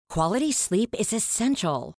Quality sleep is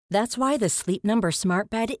essential. That's why the Sleep Number Smart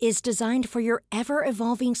Bed is designed for your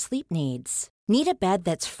ever-evolving sleep needs. Need a bed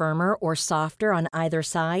that's firmer or softer on either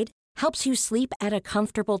side? Helps you sleep at a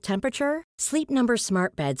comfortable temperature? Sleep Number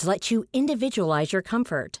Smart Beds let you individualize your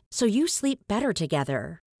comfort so you sleep better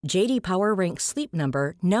together. J.D. Power ranks Sleep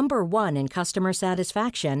Number number 1 in customer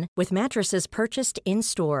satisfaction with mattresses purchased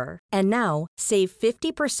in-store. And now, save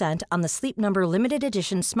 50% on the Sleep Number Limited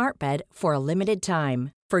Edition Smart Bed for a limited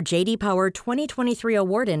time. For J.D. Power 2023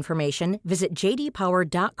 award information, visit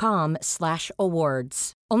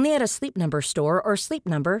jdpower.com/awards. Only at a Sleep Number store or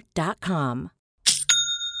sleepnumber.com.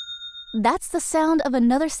 That's the sound of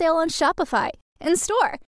another sale on Shopify in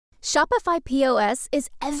store. Shopify POS is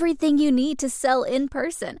everything you need to sell in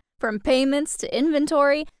person. From payments to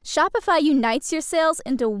inventory, Shopify unites your sales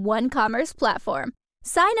into one commerce platform.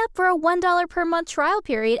 Sign up for a $1 per month trial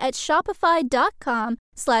period at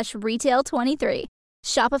shopify.com/retail23.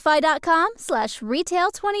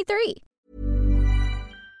 Shopify.com/retail23.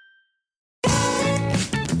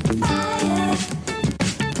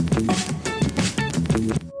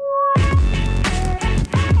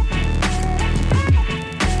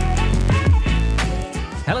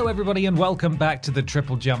 Hello, everybody, and welcome back to the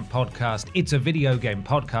Triple Jump Podcast. It's a video game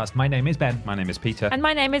podcast. My name is Ben. My name is Peter. And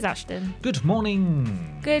my name is Ashton. Good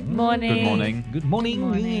morning. Good morning. Good morning. Good morning.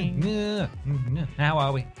 Good morning. Yeah. How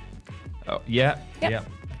are we? Oh, yeah. Yep. Yeah.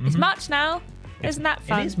 It's March now. Isn't that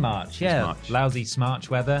fun? It is March, yeah. March. Lousy smarch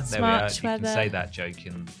weather. There we are. Smarch You weather. can say that joke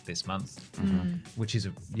in this month, which is,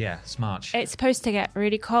 smarch. It's supposed to get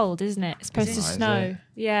really cold, isn't it? It's supposed to Is snow. it?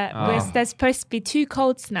 Yeah. Oh. There's supposed to be 2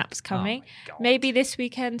 cold snaps coming. my God. Maybe this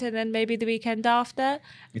weekend and then maybe the weekend after.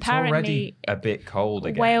 It's Apparently, already a bit cold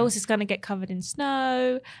again. Wales is going to get covered in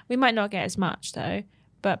snow. We might not get as much, though.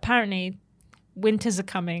 But apparently, winters are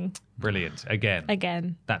coming Brilliant.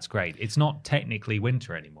 Again. That's great. It's not technically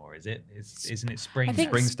winter anymore, is it? Isn't it spring? I think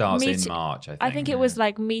Spring starts in Mete- March, I think. I think it was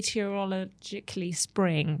like meteorologically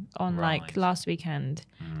spring on Right. like last weekend,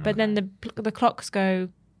 but then the clocks go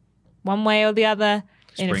one way or the other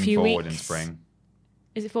in spring a few forward weeks. in spring.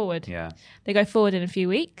 Is it forward? Yeah. They go forward in a few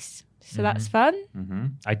weeks, so that's fun. Mm-hmm.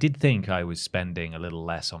 I did think I was spending a little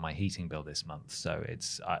less on my heating bill this month, so it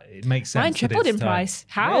makes sense. Mine that tripled it's in time. price.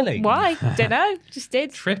 How? Really? Why? Don't know. Just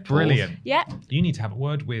did. Brilliant. Yeah, You need to have a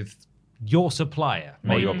word with your supplier.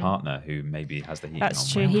 Or your partner who maybe has the heat that's on.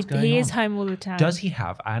 true. What's going He is on? home all the time. Does he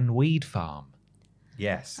have an weed farm?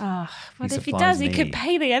 Yes. What He if he supplies does? He could me.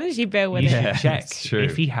 pay the energy bill with You it. Yeah. should check it's true.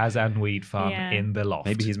 if he has an weed farm Yeah. in the loft.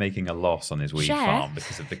 Maybe he's making a loss on his weed Share. farm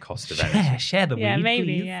because of the cost of energy. share the Yeah, weed, maybe.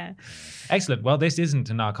 please. Yeah. Excellent. Well, this isn't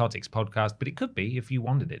a narcotics podcast, but it could be if you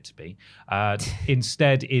wanted it to be.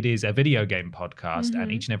 Instead, it is a video game podcast,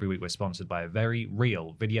 and each and every week we're sponsored by a very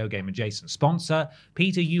real video game adjacent sponsor.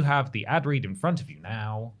 Peter, you have the ad read in front of you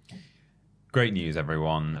now. Great news,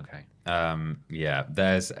 everyone. Okay. Yeah,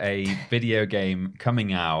 there's a video game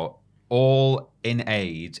coming out all in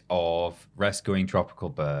aid of rescuing tropical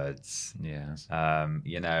birds. Yes.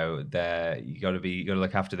 You gotta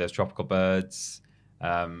look after those tropical birds.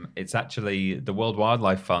 It's actually the World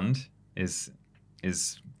Wildlife Fund is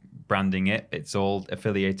branding it. It's all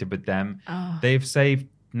affiliated with them. Oh. They've saved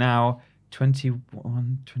now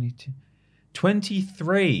 21, 22,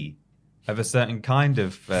 23 of a certain kind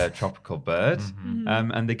of tropical bird.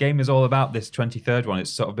 And the game is all about this 23rd one.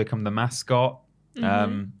 It's sort of become the mascot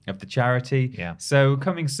of the charity. Yeah. So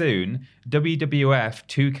coming soon, WWF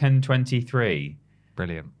Toucan 23.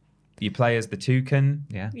 Brilliant. You play as the toucan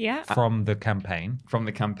Yeah. Yeah. From the campaign. from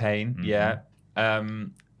the campaign. Yeah.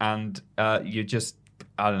 And you just,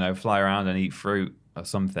 I don't know, fly around and eat fruit or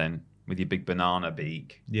something with your big banana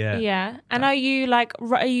beak. Yeah. Yeah. And are you like,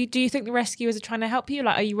 do you think the rescuers are trying to help you?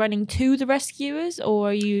 Like, are you running to the rescuers or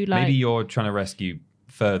are you like. Maybe you're trying to rescue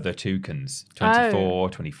further toucans. 24,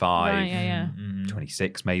 25, Right, yeah.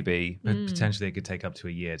 26 maybe. But potentially it could take up to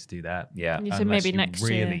a year to do that. Yeah. Yeah. So Unless maybe you next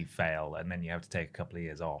really year. fail, and then you have to take a couple of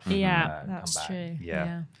years off. Yeah, and that's come back. true.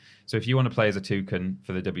 Yeah. So if you want to play as a toucan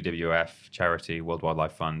for the WWF charity, World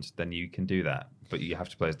Wildlife Fund, then you can do that. But you have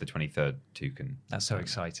to play as the 23rd toucan. That's so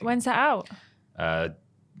exciting. When's that out?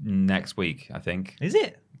 Next week, I think. Is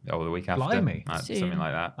it? Or the week after. Blimey. Something Soon.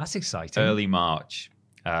 like that. That's exciting. Early March.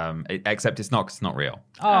 Except it's not 'cause it's not real.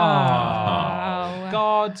 Oh,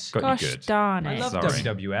 God. Got Gosh you good. darn I it. love Sorry.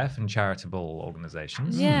 WWF and charitable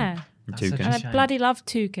organisations. Yeah. That's such a Toucans. And shame. I bloody love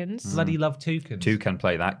toucans. Bloody love toucans. Two can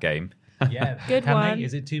play that game. Yeah. Good Can one. They?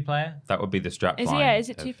 Is it 2-player? That would be the strap Is it, line yeah, is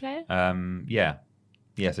it of- 2-player? Yeah.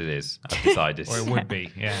 Yes, it is. I've decided. Or it would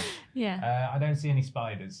be, yeah. Yeah. I don't see any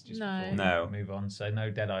spiders. Just No. before No. we move on. So no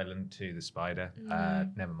Dead Island 2, the spider.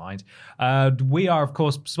 Never mind. We are, of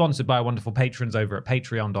course, sponsored by wonderful patrons over at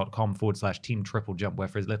patreon.com/Team Triple Jump, where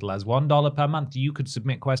for as little as $1 per month, you could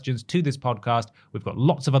submit questions to this podcast. We've got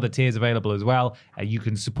lots of other tiers available as well. You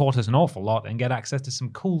can support us an awful lot and get access to some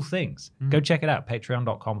cool things. Go check it out.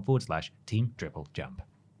 Patreon.com/Team Triple Jump.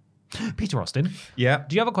 Peter Austin, Yeah.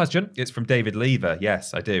 do you have a question? It's from David Lever.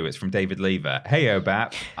 Yes, I do. It's from David Lever. Hey,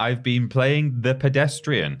 Obap. I've been playing The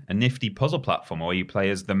Pedestrian, a nifty puzzle platform where you play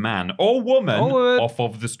as the man or woman off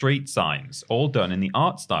of the street signs, all done in the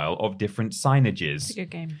art style of different signages. It's a good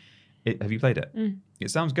game. Have you played it? It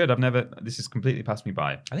sounds good. This has completely passed me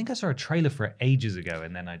by. I think I saw a trailer for it ages ago,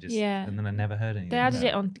 and then I never heard anything. They added about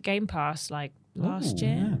it on Game Pass last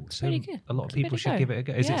year. yeah. It's So pretty good. A lot of Give it people a should go. give it a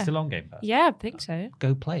go. Is it Yeah. still on Game Pass? Yeah, I think so.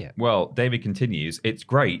 Go play it. Well, David continues, it's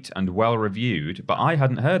great and well reviewed, but I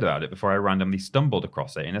hadn't heard about it before I randomly stumbled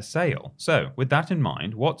across it in a sale. So, with that in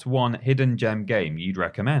mind, what's one hidden gem game you'd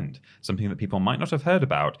recommend? Something that people might not have heard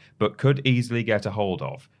about, but could easily get a hold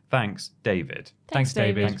of. Thanks, David. Thanks,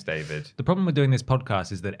 David. Thanks, David. The problem with doing this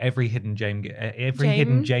podcast is that every hidden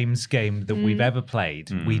hidden James game that we've ever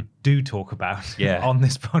played, we do talk about Yeah. on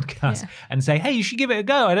this podcast and say, hey, you should give it a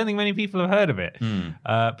go. I don't think many people have heard of it.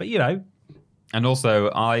 But, you know, And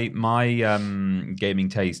also, my gaming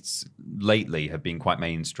tastes lately have been quite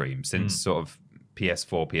mainstream. Since sort of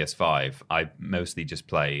PS4, PS5, I mostly just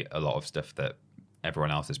play a lot of stuff that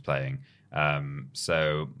everyone else is playing.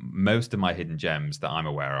 So most of my hidden gems that I'm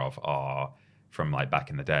aware of are from like back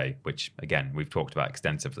in the day, which again we've talked about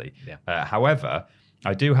extensively. Yeah. However,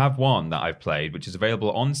 I do have one that I've played, which is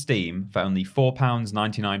available on Steam for only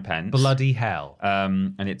 £4.99. bloody hell.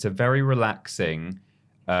 And it's a very relaxing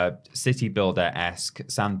city builder-esque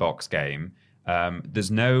sandbox game.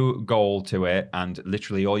 There's no goal to it, and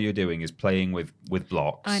literally all you're doing is playing with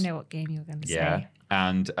blocks. I know what game you're going to Yeah, say.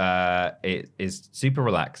 and it is super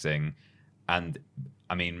relaxing, and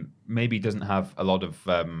I mean maybe doesn't have a lot of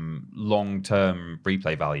long-term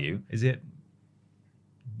replay value. Is it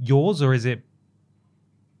yours or is it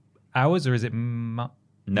ours or is it...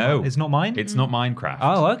 No, It's not mine? It's not Minecraft.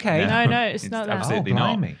 Oh, okay. No, it's not that. Absolutely Oh,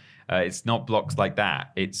 not. blimey. It's not blocks like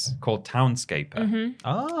that. It's called Townscaper.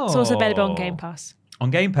 Oh. It's also available on Game Pass. On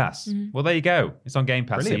Game Pass. Well, there you go. It's on Game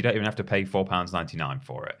Pass, so Brilliant. you don't even have to pay £4.99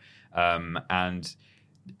 for it. And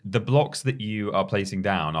the blocks that you are placing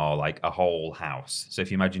down are like a whole house. So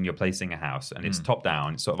if you imagine you're placing a house and it's top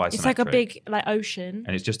down, it's sort of isometric. It's like a big ocean.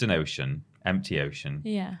 And it's just an ocean, empty ocean.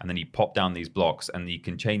 Yeah. And then you pop down these blocks and you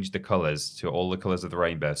can change the colours to all the colours of the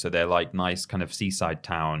rainbow. So they're like nice kind of seaside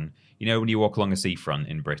town. You know, when you walk along a seafront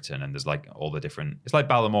in Britain and there's like all the different, it's like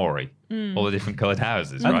Balamory, all the different coloured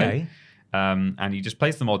houses, right? Okay. And you just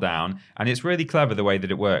place them all down. And it's really clever the way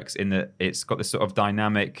that it works in that it's got this sort of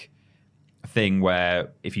dynamic thing where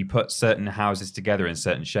if you put certain houses together in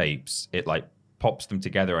certain shapes, it like pops them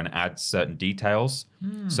together and adds certain details.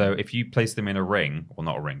 So if you place them in a ring, well,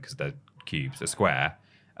 not a ring because they're cubes, a square,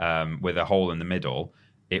 with a hole in the middle,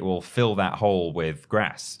 it will fill that hole with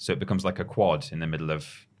grass. So it becomes like a quad in the middle of,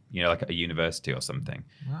 you know, like a university or something.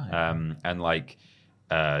 Right. And like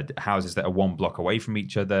houses that are one block away from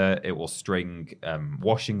each other, it will string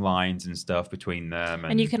washing lines and stuff between them.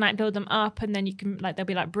 And you can like build them up, and then you can like there'll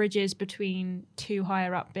be like bridges between two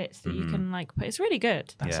higher up bits that you can like put. It's really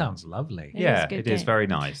good. That Yeah. sounds lovely. It is yeah, a good it is game. very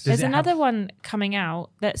nice. There's it have- another one coming out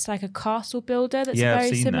that's like a castle builder that's Yeah, a I've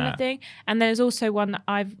very seen similar that. thing. And there's also one that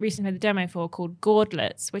I've recently made the demo for called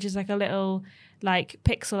Gaudlets, which is like a little like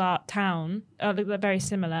pixel art town. They're very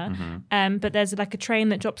similar. But there's like a train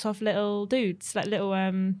that drops off little dudes, like little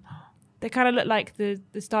they kind of look like the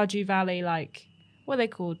Stardew Valley, like what are they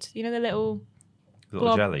called? You know, the little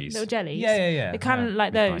Little jellies. Little jellies. Yeah. They're kind of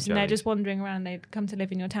like Midnight those, and they're jellies. just wandering around. They come to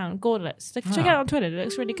live in your town. Gaudlets. Like, check it out on Twitter. It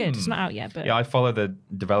looks really good. It's not out yet, but Yeah, I follow the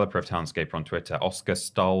developer of Townscaper on Twitter, Oscar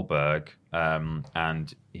Stahlberg,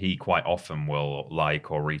 and he quite often will like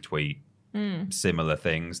or retweet similar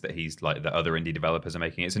things that he's like that other indie developers are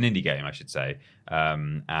making. It's an indie game, I should say.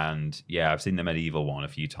 And yeah, I've seen the medieval one a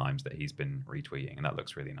few times that he's been retweeting, and that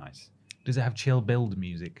looks really nice. Does it have chill build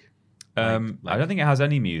music? I don't think it has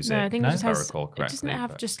any music. no, I think it just if I has. recall It correctly. doesn't have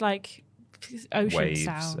but- just like ocean Waves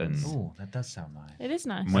sounds. and- Oh, that does sound nice. It is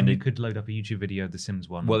nice. When you could load up a YouTube video of the Sims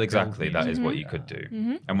one. Well, with exactly. build That is music. what you could do.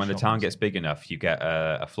 Mm-hmm. And when the Sure. town gets big enough, you get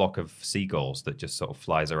a flock of seagulls that just sort of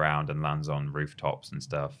flies around and lands on rooftops and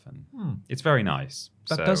stuff. And it's very nice.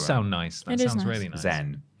 That So, does sound nice. That It is sounds nice. really nice.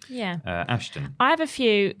 Zen. Yeah. Ashton. I have a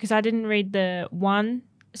few because I didn't read the one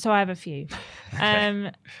So I have a few.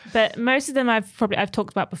 But most of them I've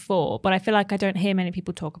talked about before, but I feel like I don't hear many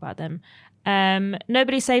people talk about them.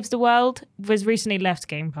 Nobody Saves the World was recently left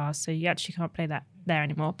Game Pass, so you actually can't play that there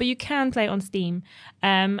anymore. But you can play it on Steam.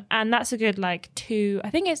 And that's a good I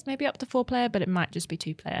think it's maybe up to 4-player, but it might just be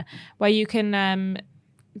 2-player, where you can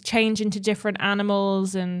change into different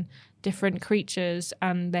animals and different creatures,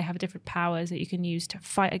 and they have different powers that you can use to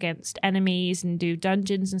fight against enemies and do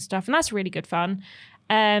dungeons and stuff, and that's really good fun.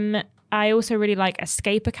 I also really like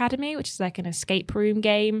Escape Academy, which is like an escape room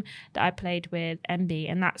game that I played with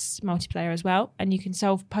MB, and that's multiplayer as well, and you can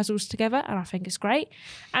solve puzzles together, and I think it's great.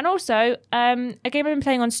 And also a game I've been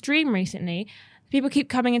playing on stream recently, people keep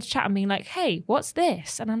coming into chat and being like, hey, what's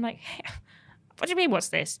this? And I'm like, hey, what do you mean, what's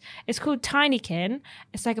this? It's called Tinykin.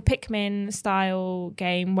 It's like a Pikmin style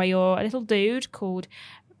game where you're a little dude called,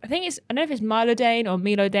 I don't know if it's Milodane or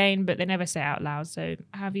Milodane, but they never say it out loud. So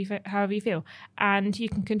however you feel. And you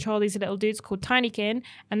can control these little dudes called Tinykin,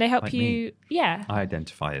 and they help Like you. me. Yeah. I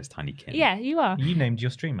identify as Tinykin. Yeah, you are. You named your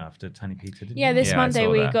stream after Tiny Peter, didn't you? Yeah, this Yeah, I Monday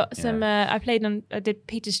saw we that. got some. I did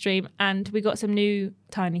Peter's stream, and we got some new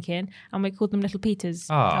Tinykin, and we called them Little Peters,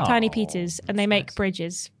 Oh, Tiny Peters, and they make nice.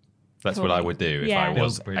 bridges. That's what I would do if Yeah. I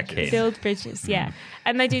was Build a bridges. kid. Build bridges, yeah.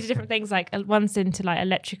 And they do different things, like one's into like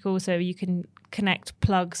electrical, so you can connect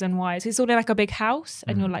plugs and wires. It's all in like a big house,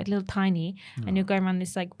 and you're like little tiny, and you're going around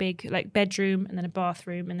this like big like bedroom, and then a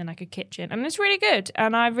bathroom, and then like a kitchen, and it's really good.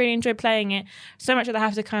 And I really enjoy playing it so much that I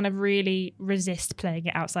have to kind of really resist playing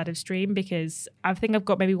it outside of stream, because I think I've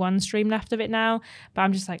got maybe one stream left of it now. But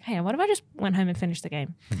I'm just like, hey, what if I just went home and finished the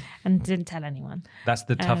game and didn't tell anyone? That's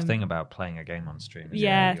the tough thing about playing a game on stream. Is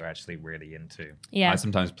Yeah. you're actually really into. Yeah. I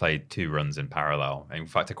sometimes play 2 runs in parallel. In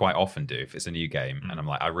fact, I quite often do if it's a new game and I'm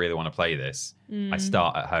like, I really want to play this. I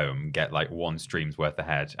start at home, get like 1 stream's worth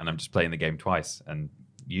ahead, and I'm just playing the game twice. And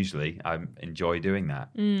usually I enjoy doing that.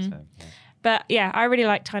 So, yeah. But yeah, I really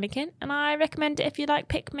like Tinykin, and I recommend it if you like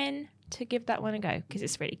Pikmin to give that one a go, because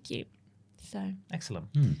it's really cute. So Excellent.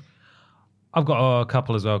 I've got a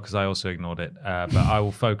couple as well because I also ignored it, but I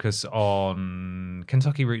will focus on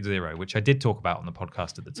Kentucky Route Zero, which I did talk about on the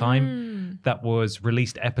podcast at the time. That was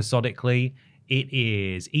released episodically. It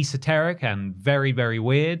is esoteric and very, very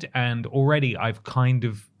weird, and already I've kind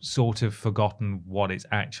of sort of forgotten what it's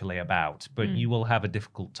actually about, but you will have a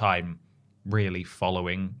difficult time really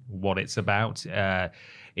following what it's about.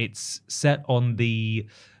 It's set on the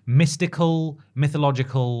mystical,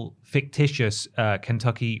 mythological, fictitious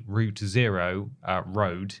Kentucky Route Zero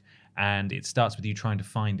road, and it starts with you trying to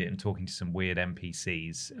find it and talking to some weird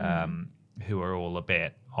NPCs who are all a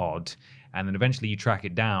bit odd, and then eventually you track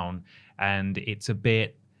it down, and it's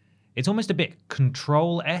almost a bit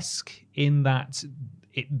Control-esque in that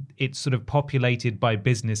it's sort of populated by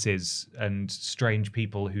businesses and strange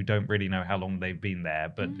people who don't really know how long they've been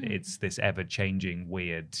there, but it's this ever-changing,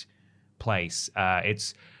 weird place.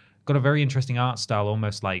 It's got a very interesting art style,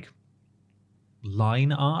 almost like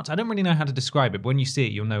line art. I don't really know how to describe it, but when you see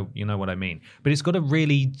it, you'll know what I mean. But it's got a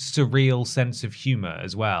really surreal sense of humor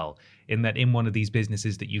as well, in that in one of these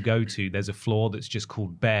businesses that you go to, there's a floor that's just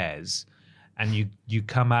called Bears, and you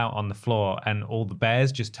come out on the floor and all the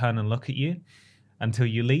bears just turn and look at you until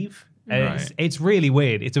you leave. Right. It's really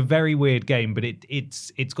weird. It's a very weird game, but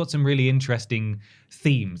it's got some really interesting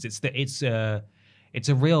themes. It's a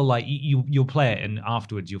real, like, you'll play it and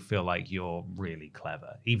afterwards you'll feel like you're really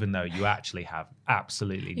clever, even though you actually have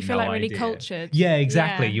absolutely you feel no like really idea. cultured. Yeah,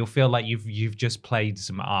 exactly. Yeah. You'll feel like you've just played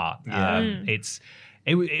some art. Yeah.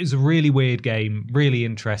 It was a really weird game, really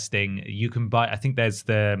interesting. You can buy, I think there's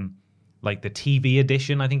the TV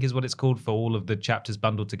edition, I think is what it's called, for all of the chapters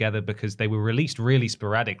bundled together, because they were released really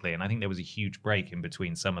sporadically, and I think there was a huge break in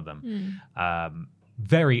between some of them.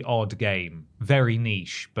 Very odd game, very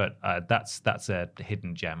niche, but that's a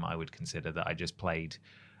hidden gem I would consider, that I just played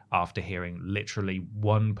after hearing literally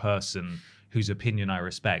one person whose opinion I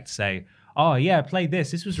respect say, oh yeah, play this.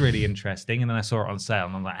 This was really interesting. And then I saw it on sale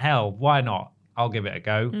and I'm like, hell, why not? I'll give it a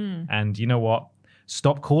go. And you know what?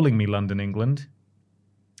 Stop calling me London, England.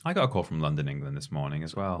 I got a call from London, England this morning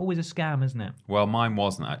as well. Always a scam, isn't it? Well, mine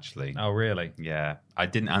wasn't actually. Oh, really? Yeah, I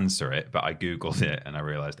didn't answer it, but I Googled it and I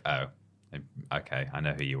realized, oh, okay, I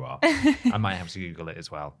know who you are. I might have to Google it as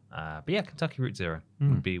well. But yeah, Kentucky Route Zero.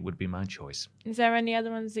 would be my choice. Is there any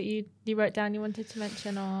other ones that you wrote down you wanted to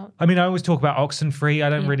mention? Or I mean, I always talk about Oxenfree. I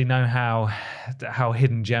don't really know how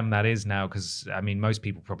hidden gem that is now, because I mean, most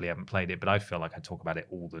people probably haven't played it, but I feel like I talk about it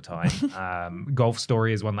all the time. Golf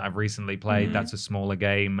Story is one that I've recently played. That's a smaller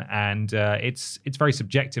game, and it's very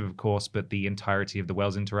subjective, of course, but the entirety of the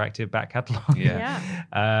Wells Interactive back catalogue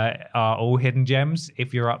are all hidden gems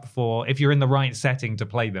if you're in the right setting to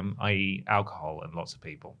play them, i.e. alcohol and lots of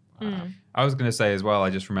people. I was going to say as well,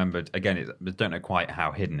 I just remembered, again, I don't know quite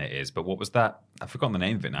how hidden it is, but what was that? I've forgotten the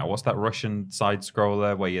name of it now. What's that Russian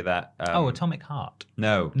side-scroller where you're that... Atomic Heart.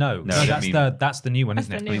 No, that's the new one,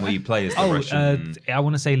 isn't it? I mean, where you play as the Russian... I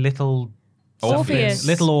want to say Little Orpheus.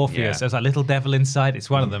 Little Orpheus. There's a little devil inside.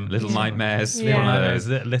 It's one of them. Little Nightmares.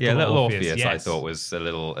 Little Orpheus. Yes. I thought was a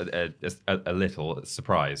little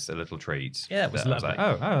surprise, a little treat. Yeah, it was lovely.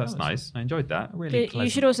 I was like, that's nice. I enjoyed that. Really you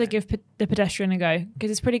should also give the Pedestrian a go,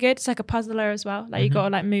 because it's pretty good. It's like a puzzler as well. Like you got to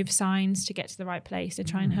like move signs to get to the right place to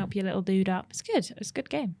try and help your little dude up. It's good. It's a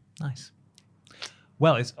good game. Nice.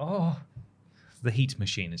 Well, the heat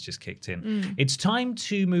machine has just kicked in. It's time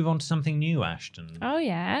to move on to something new, Ashton. Oh,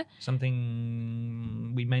 yeah.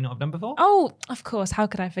 Something we may not have done before. Oh, of course. How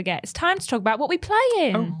could I forget? It's time to talk about what we play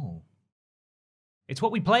in. Oh. It's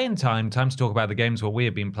what we play in time. Time to talk about the games what we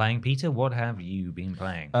have been playing. Peter, what have you been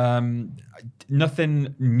playing?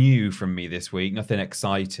 Nothing new from me this week. Nothing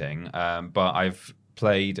exciting. But I've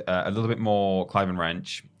played a little bit more Clive and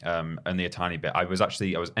Wrench, only a tiny bit. I was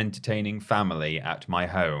entertaining family at my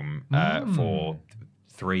home for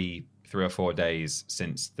three or 4 days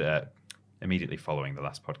since immediately following the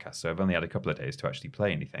last podcast. So I've only had a couple of days to actually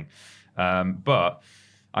play anything. But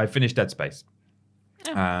I finished Dead Space.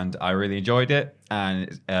 And I really enjoyed it,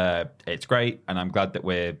 and it's great, and I'm glad that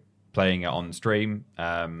we're playing it on stream.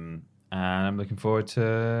 And I'm looking forward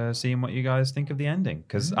to seeing what you guys think of the ending,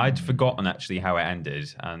 because I'd forgotten actually how it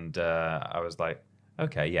ended, and I was like,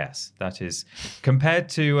 okay, yes, that is, compared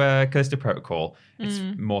to Callisto Protocol, it's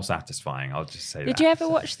more satisfying. I'll just say that. Did you ever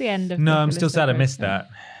watch the end of No, the I'm still Callisto sad I missed Protocol?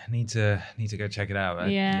 that. Need to go check it out.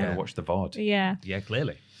 Yeah. Watch the VOD. Yeah.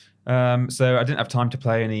 Clearly. So I didn't have time to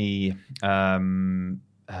play any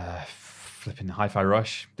flipping Hi-Fi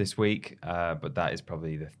Rush this week, but that is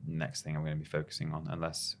probably the next thing I'm going to be focusing on,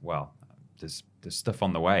 unless, well, there's stuff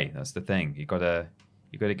on the way. That's the thing. You gotta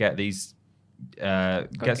get these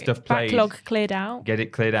get stuff played, backlog cleared out, get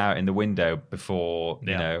it cleared out in the window before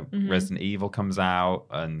you know Resident Evil comes out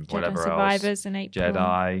and Jedi whatever Survivors else. in April.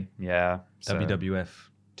 Jedi, yeah. So, WWF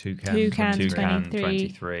Toucan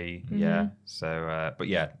 23. Yeah. So, but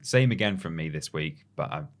yeah, same again from me this week.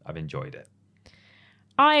 But I've enjoyed it.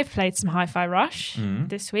 I've played some Hi-Fi Rush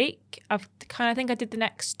this week. I think I did the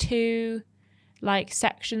next two like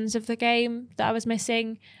sections of the game that I was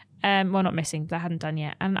missing. Well, not missing, that I hadn't done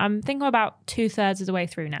yet. And I'm thinking about 2/3 of the way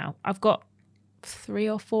through now. I've got 3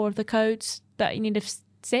 or 4 of the codes that you need of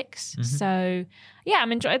 6. So yeah,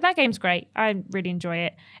 I'm enjoying that. Game's great. I really enjoy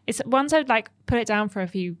it. It's once I'd like put it down for a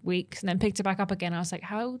few weeks and then picked it back up again, I was like,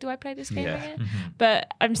 how do I play this game again?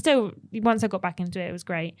 But I'm still, once I got back into it, it was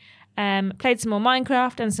great. Played some more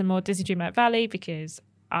Minecraft and some more Disney Dreamlight Valley because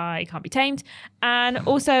I can't be tamed. And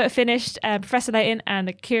also finished Professor Layton and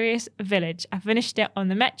the Curious Village. I finished it on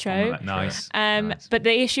the Metro. Nice. But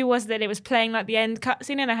the issue was that it was playing like the end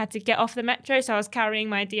cutscene and I had to get off the Metro, so I was carrying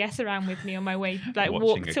my DS around with me on my way, like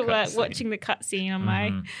walk to work, watching the cutscene on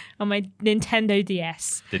my Nintendo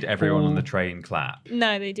DS. Did everyone on the train clap?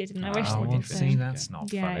 No, they didn't. I wish they did. See, that's not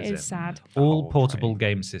fun, Yeah, is it's it? sad. All portable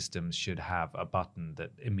game systems should have a button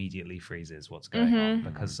that immediately freezes what's going on,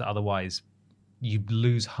 because otherwise you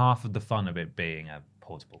lose half of the fun of it being a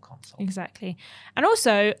portable console. Exactly. And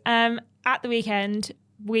also, at the weekend,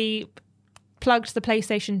 we plugged the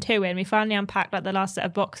PlayStation 2 in. We finally unpacked like the last set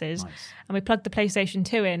of boxes. Nice. And we plugged the PlayStation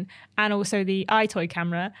 2 in and also the iToy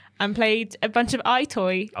camera and played a bunch of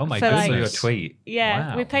iToy. Oh my for, goodness. I saw your tweet. Yeah,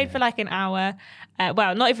 Wow. we played for like an hour.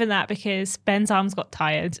 Well, not even that, because Ben's arms got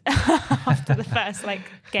tired after the first like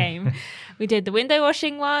game. We did the window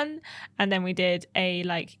washing one, and then we did a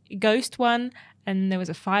like ghost one, and there was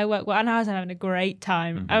a firework one, and I was having a great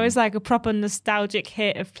time. I was like a proper nostalgic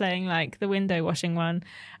hit of playing like the window washing one.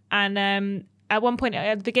 And at one point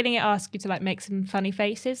at the beginning, it asked you to like make some funny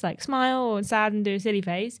faces, like smile or sad and do a silly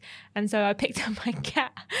face. And so I picked up my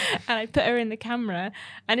cat and I put her in the camera,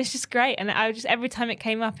 and it's just great. And I just, every time it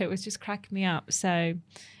came up, it was just cracking me up. So, and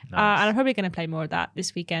I'm probably going to play more of that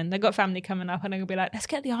this weekend. I got family coming up, and I'm going to be like, let's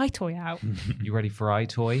get the iToy out. You ready for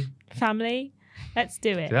iToy? Family, let's do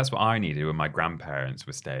it. See, that's what I needed when my grandparents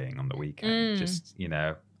were staying on the weekend. Just,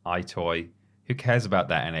 iToy. Who cares about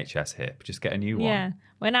that NHS hip? Just get a new one. Yeah,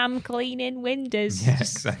 when I'm cleaning windows. Yeah,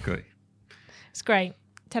 just, exactly. it's great.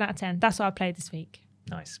 10 out of 10. That's what I played this week.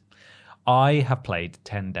 Nice. I have played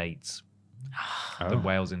 10 Dates, the Oh.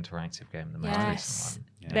 Wales interactive game, the most recent one.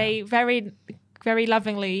 Yeah. They very, very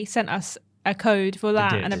lovingly sent us a code for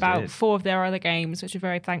that did, and they about did. 4 of their other games, which we're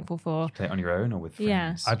very thankful for. Play it on your own or with friends?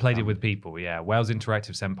 Yeah. I played it with people. Yeah, Wales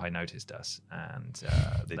Interactive Senpai noticed us, and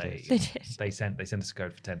They did. They did. they sent us a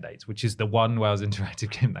code for 10 Dates, which is the one Wales Interactive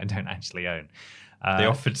game that I don't actually own. They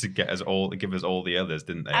offered to give us all the others,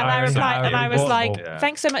 didn't they? And I replied, and I was bought like, them all.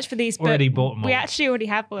 "Thanks so much for these, but Already bought them we all. actually already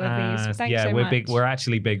have all of these. Thanks yeah, so we're much." big. We're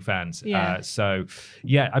actually big fans. Yeah. So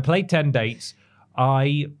yeah, I played 10 Dates.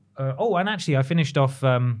 And actually, I finished off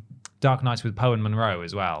Dark Nights with Poe and Monroe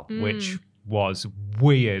as well, which was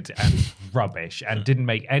weird and rubbish and didn't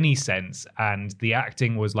make any sense, and the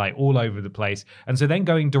acting was like all over the place. And so then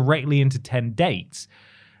going directly into 10 Dates,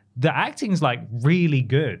 the acting's like really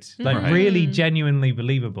good, like Right. really genuinely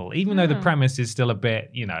believable, even though the premise is still a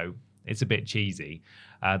bit, it's a bit cheesy.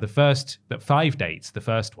 The 5 Dates, the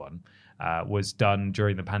first one, was done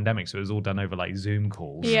during the pandemic, so it was all done over like Zoom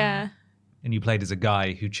calls. Yeah. And you played as a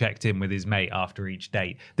guy who checked in with his mate after each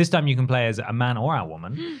date. This time you can play as a man or a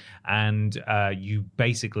woman, and you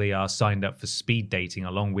basically are signed up for speed dating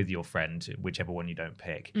along with your friend, whichever one you don't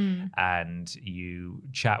pick. And you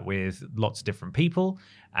chat with lots of different people,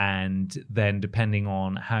 and then depending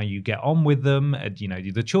on how you get on with them,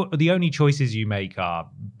 the only choices you make are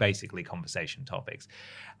basically conversation topics.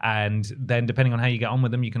 And then depending on how you get on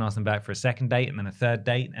with them, you can ask them back for a second date and then a third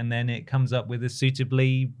date, and then it comes up with a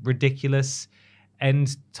suitably ridiculous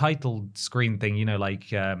end title screen thing,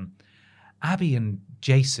 like Abby and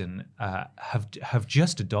Jason have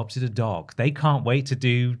just adopted a dog. They can't wait to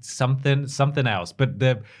do something else. But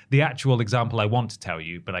the actual example I want to tell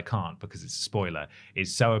you, but I can't because it's a spoiler,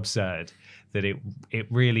 is so absurd that it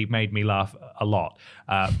really made me laugh a lot.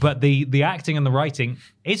 But the acting and the writing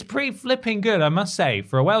is pretty flipping good, I must say,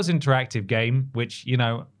 for a Wales Interactive game, which,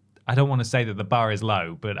 I don't want to say that the bar is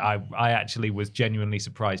low, but I actually was genuinely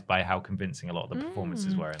surprised by how convincing a lot of the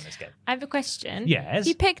performances were in this game. I have a question. Yes.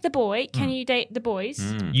 You pick the boy. Can you date the boys?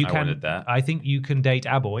 You I can. wanted that. I think you can date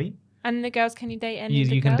a boy. And the girls, can you date any of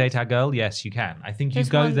the You can girls? date our girl. Yes, you can. I think Just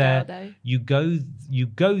you go one there. girl, though. You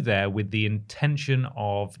go there with the intention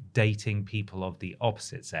of dating people of the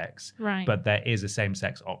opposite sex. Right. But there is a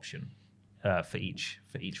same-sex option for each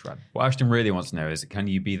run. What Ashton really wants to know is, can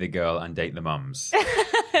you be the girl and date the mums?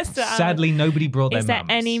 So, Sadly, nobody brought their is there mums.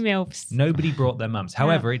 any MILFs? Nobody brought their mums.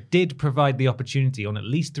 However, it did provide the opportunity on at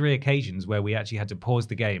least 3 occasions where we actually had to pause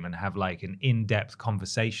the game and have like an in-depth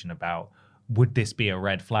conversation about, would this be a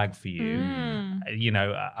red flag for you?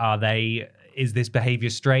 Is this behavior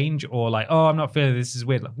strange, or like, oh, I'm not feeling this is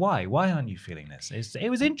weird? Like, why? Why aren't you feeling this? It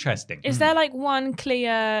was interesting. Is there like one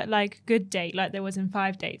clear like good date like there was in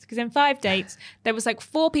 5 Dates? Because in 5 Dates there was like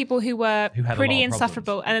 4 people who were Who had a pretty lot of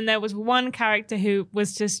insufferable, and then there was one character who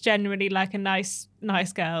was just generally like a nice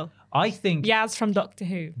girl. I think Yaz from Doctor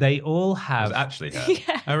Who. they all Was have. it actually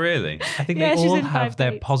her? Oh, really? I think Yeah, they she's all in have 5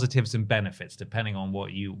 their Dates. positives and benefits depending on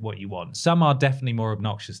what you want. Some are definitely more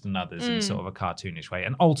obnoxious than others in sort of a cartoonish way.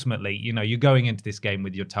 And ultimately, you're going into this game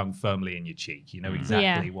with your tongue firmly in your cheek. You know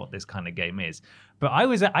exactly what this kind of game is. But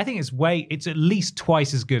I think it's at least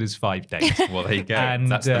twice as good as 5 Dates. Well, there you go. And,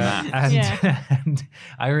 That's the math. and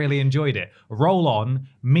I really enjoyed it. Roll on,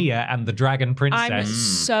 Mia and the Dragon Princess. I'm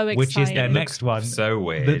so excited. Which is their next one. So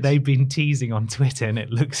weird. That they've been teasing on Twitter, and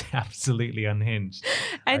it looks absolutely unhinged.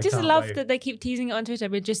 I just can't love wait. that they keep teasing it on Twitter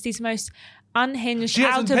with just these most unhinged, She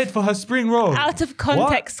hasn't paid for her spring roll. out of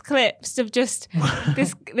context clips of just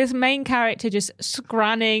this main character just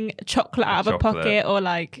scranning chocolate out of a Chocolate. pocket, or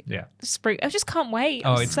like Yeah. spring. I just can't wait.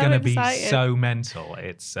 Oh, I'm it's so going to be excited. so mental.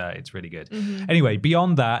 It's really good. Anyway,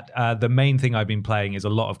 beyond that, the main thing I've been playing is a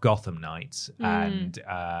lot of Gotham Knights. And,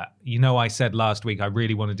 I said last week I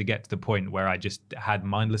really wanted to get to the point where I just had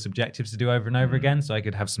mindless objectives to do over and over again so I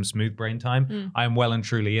could have some smooth brain time. I am well and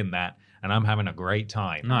truly in that, and I'm having a great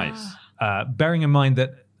time. Nice. Bearing in mind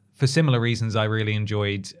that for similar reasons, I really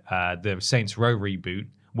enjoyed the Saints Row reboot,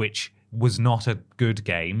 which was not a good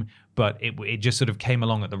game, but it just sort of came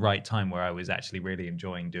along at the right time where I was actually really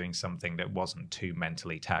enjoying doing something that wasn't too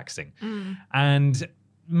mentally taxing. And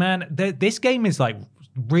man, this game is like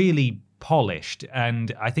really polished,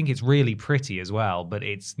 and I think it's really pretty as well, but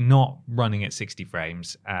it's not running at 60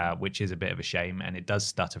 frames, which is a bit of a shame, and it does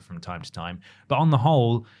stutter from time to time. But on the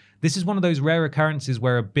whole, this is one of those rare occurrences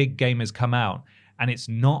where a big game has come out and it's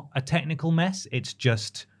not a technical mess, it's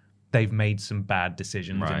just they've made some bad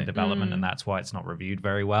decisions in Right. development, and that's why it's not reviewed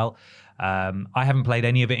very well. I haven't played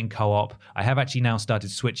any of it in co-op. I have actually now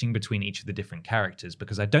started switching between each of the different characters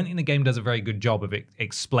because I don't think the game does a very good job of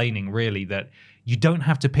explaining really that you don't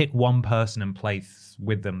have to pick one person and play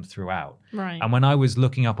with them throughout. Right. And when I was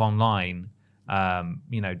looking up online, I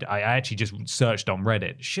actually just searched on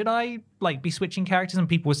Reddit, should I be switching characters? And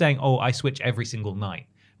people were saying, oh, I switch every single night.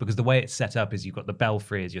 Because the way it's set up is you've got the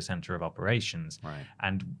Belfry as your center of operations. Right.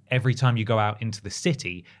 And every time you go out into the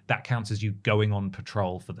city, that counts as you going on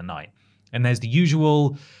patrol for the night. And there's the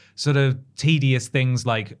usual sort of tedious things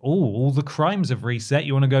like, all the crimes have reset.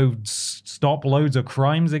 You want to go stop loads of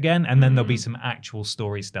crimes again? And then there'll be some actual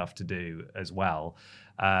story stuff to do as well.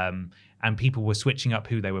 And people were switching up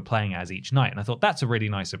who they were playing as each night. And I thought that's a really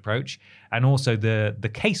nice approach. And also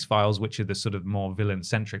the case files, which are the sort of more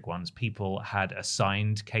villain-centric ones, people had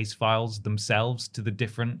assigned case files themselves to the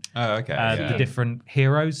different the different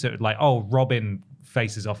heroes. So Robin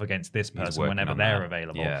faces off against this person whenever they're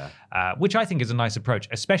available, which I think is a nice approach,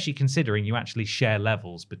 especially considering you actually share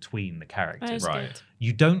levels between the characters. Right.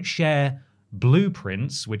 You don't share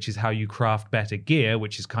blueprints, which is how you craft better gear,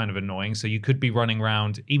 which is kind of annoying. So you could be running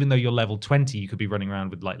around, even though you're level 20, you could be running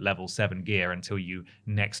around with level 7 gear until you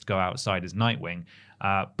next go outside as Nightwing.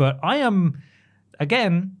 But I am,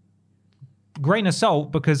 again, grain of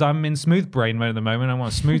salt, because I'm in smooth brain mode at the moment. I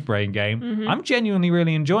want a smooth brain game. I'm genuinely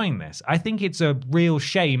really enjoying this. I think it's a real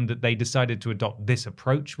shame that they decided to adopt this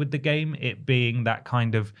approach with the game, it being that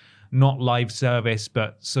kind of not live service,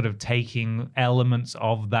 but sort of taking elements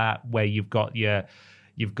of that, where you've got the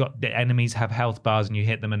enemies have health bars and you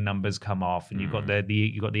hit them and numbers come off, and you've got the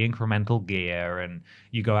incremental gear, and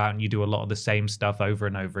you go out and you do a lot of the same stuff over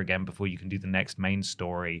and over again before you can do the next main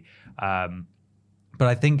story. But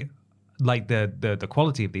I think the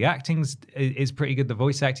quality of the acting is pretty good. The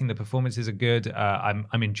voice acting, the performances are good. I'm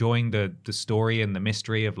enjoying the story and the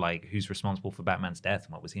mystery of who's responsible for Batman's death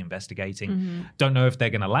and what was he investigating. Don't know if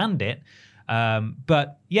they're going to land it,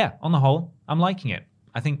 but yeah, on the whole, I'm liking it.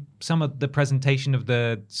 I think some of the presentation of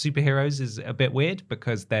the superheroes is a bit weird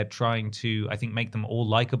because they're trying to, I think, make them all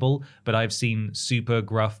likable. But I've seen super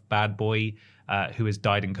gruff bad boy who has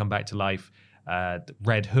died and come back to life,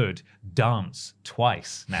 Red Hood, dance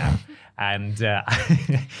twice now. And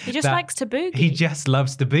he just likes to boogie. He just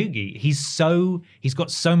loves to boogie. He's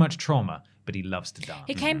got so much trauma, but he loves to dance.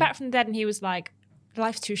 He came back from the dead and he was like,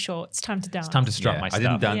 life's too short. It's time to dance. It's time to strut my stuff. I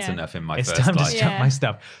didn't dance enough in my it's first time life. to strut my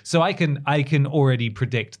stuff. So I can already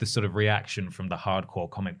predict the sort of reaction from the hardcore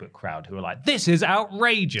comic book crowd who are like, this is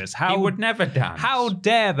outrageous. He would never dance. How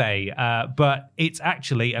dare they? But it's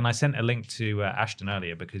actually, and I sent a link to Ashton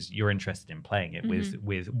earlier because you're interested in playing it with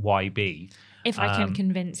YB. If I can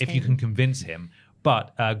convince him. If you can convince him.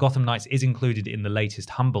 But Gotham Knights is included in the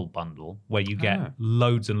latest Humble Bundle, where you get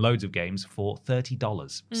loads and loads of games for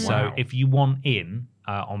 $30. So if you want in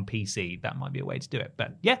on PC, that might be a way to do it.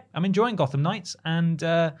 But yeah, I'm enjoying Gotham Knights, and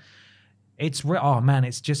it's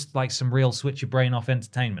just like some real switch your brain off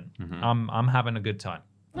entertainment. I'm having a good time.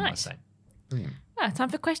 I must say. Brilliant. Time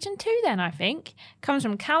for question 2 then, I think. Comes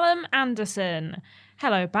from Callum Anderson.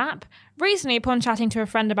 Hello, Bap. Recently, upon chatting to a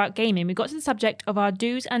friend about gaming, we got to the subject of our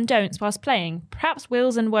do's and don'ts whilst playing. Perhaps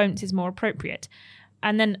wills and won'ts is more appropriate.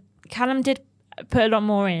 And then Callum did put a lot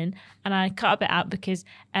more in, and I cut a bit out because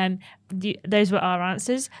those were our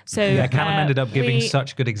answers. So yeah, Callum ended up giving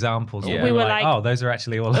such good examples. Yeah. We were like, oh, those are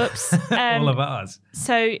actually all, all of ours.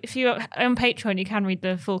 So if you're on Patreon, you can read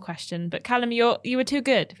the full question. But Callum, you were too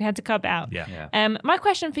good. We had to cut it out. Yeah. My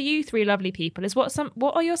question for you three lovely people is what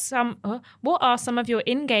are some of in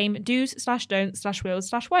in-game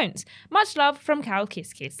do's/don'ts/wills/won'ts? Much love from Cal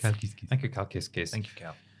Kiss Kiss. Thank you, Cal Kiss Kiss. Thank you,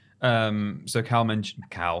 Cal. So Cal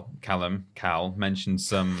mentioned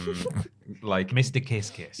some like Mr.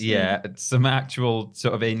 Kiss Kiss. Yeah, some actual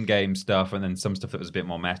sort of in-game stuff, and then some stuff that was a bit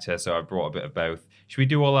more meta. So I brought a bit of both. Should we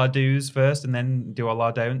do all our do's first, and then do all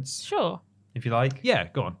our don'ts? Sure. If you like. Yeah,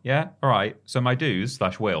 go on. Yeah. All right. So my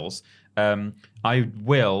do's/wills. I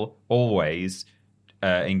will always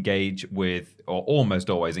engage with, or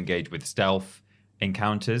almost always engage with, stealth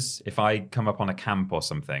encounters. If I come up on a camp or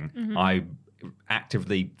something, I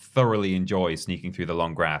actively thoroughly enjoy sneaking through the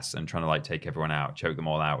long grass and trying to take everyone out, choke them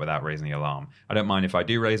all out without raising the alarm. I don't mind if I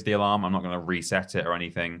do raise the alarm. I'm not going to reset it or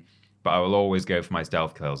anything, but I will always go for my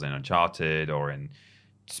stealth kills in Uncharted or in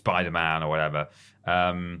Spider-Man or whatever.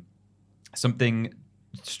 Something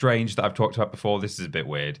strange that I've talked about before, this is a bit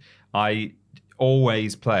weird. I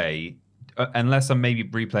always play, unless I'm maybe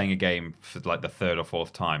replaying a game for the third or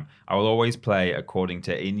fourth time, I will always play according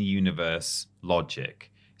to in-universe logic.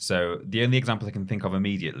 So the only example I can think of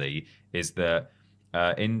immediately is that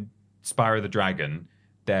in Spyro the Dragon,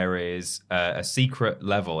 there is a secret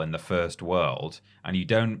level in the first world, and you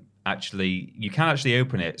can actually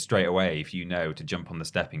open it straight away if you know to jump on the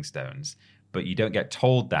stepping stones, but you don't get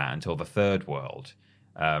told that until the third world.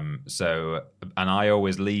 And I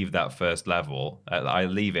always leave that first level. I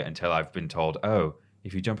leave it until I've been told, oh,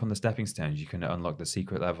 if you jump on the stepping stones, you can unlock the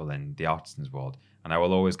secret level in the Artisan's World. And I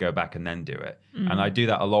will always go back and then do it. And I do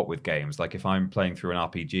that a lot with games. Like if I'm playing through an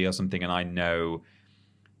RPG or something and I know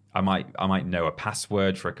I might know a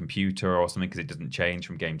password for a computer or something because it doesn't change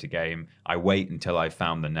from game to game. I wait until I've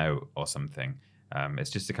found the note or something. It's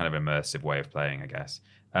just a kind of immersive way of playing, I guess.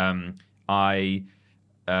 I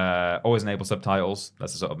always enable subtitles.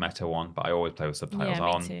 That's a sort of meta one, but I always play with subtitles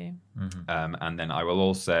on. Me too. And then I will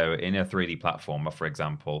also, in a 3D platformer, for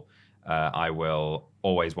example, I will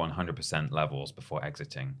always 100% levels before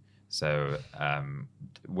exiting. So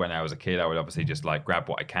when I was a kid, I would obviously just like grab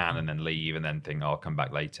what I can and then leave and then think I'll come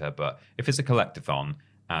back later. But if it's a collectathon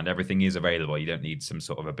and everything is available, you don't need some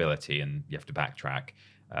sort of ability and you have to backtrack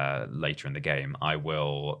later in the game. I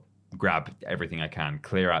will grab everything I can,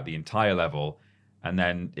 clear out the entire level, and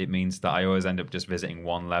then it means that I always end up just visiting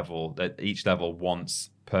one level, each level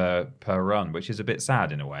once per run, which is a bit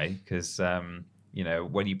sad in a way because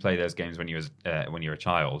when you play those games when you're a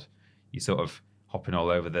child, you sort of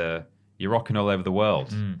you're rocking all over the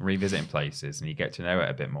world, revisiting places, and you get to know it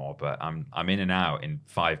a bit more. But I'm in and out in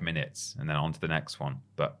 5 minutes, and then on to the next one.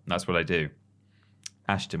 But that's what I do.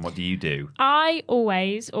 Ashton, what do you do? I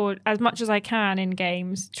always, or as much as I can in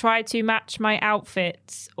games, try to match my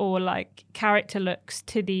outfits or like character looks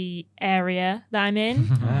to the area that I'm in.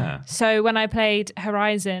 So when I played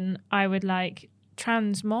Horizon, I would like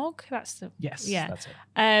transmog. That's it.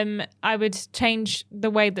 I would change the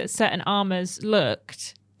way that certain armors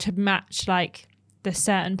looked to match like the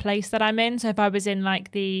certain place that I'm in. So if I was in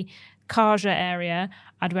like the Kaja area,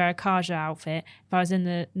 I'd wear a Kaja outfit. If I was in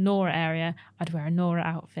the Nora area, I'd wear a Nora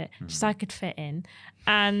outfit, just so I could fit in.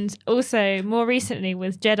 And also, more recently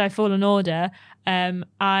with Jedi Fallen Order,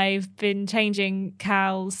 I've been changing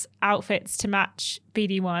Cal's outfits to match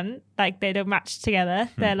BD1. Like they don't match together.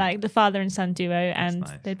 They're like the father and son duo, and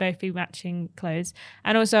nice. They'd both be matching clothes.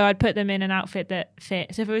 And also, I'd put them in an outfit that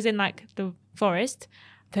fit. So if it was in like the forest,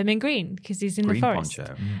 put him in green because he's in green the forest.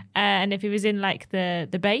 Poncho. And if he was in like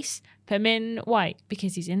the base, put him in white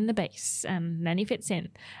because he's in the base, and then he fits in.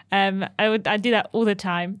 I do that all the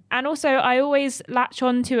time. And also I always latch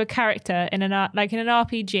on to a character in an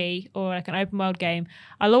RPG or like an open world game.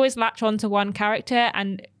 I'll always latch on to one character,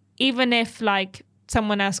 and even if like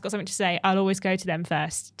someone else got something to say, I'll always go to them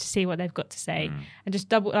first to see what they've got to say and just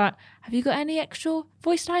double have you got any extra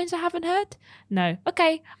voice lines I haven't heard? No.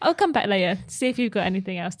 Okay, I'll come back later to see if you've got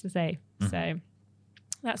anything else to say. So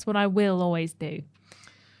that's what I will always do.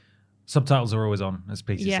 Subtitles are always on, as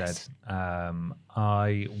Peter said.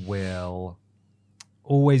 I will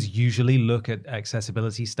always usually look at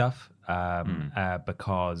accessibility stuff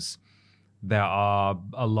because there are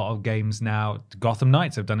a lot of games now. Gotham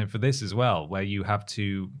Knights have done it for this as well, where you have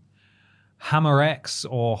to hammer X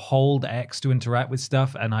or hold X to interact with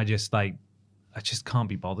stuff, and I just can't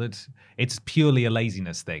be bothered. It's purely a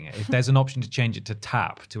laziness thing. If there's an option to change it to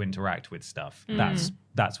tap to interact with stuff,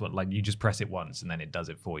 that's what, like, you just press it once and then it does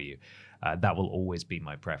it for you. That will always be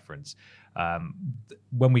my preference.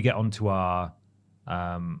 When we get onto our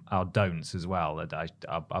don'ts as well,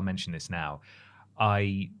 I'll mention this now.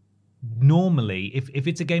 I normally, if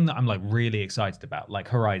it's a game that I'm like really excited about, like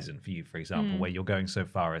Horizon for you, for example, where you're going so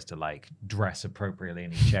far as to like dress appropriately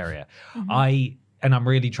in each area, and I'm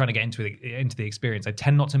really trying to get into the experience, I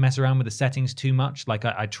tend not to mess around with the settings too much. Like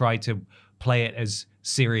I try to play it as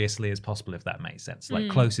seriously as possible, if that makes sense, like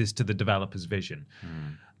closest to the developer's vision.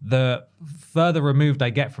 The further removed I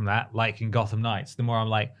get from that, like in Gotham Knights, the more I'm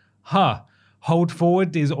like, hold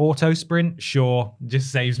forward is auto sprint. Sure,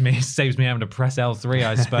 just saves me having to press L3,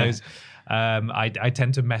 I suppose. I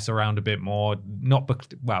tend to mess around a bit more.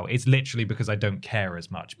 It's literally because I don't care as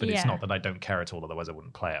much, but it's not that I don't care at all. Otherwise, I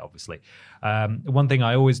wouldn't play it, obviously. One thing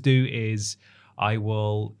I always do is I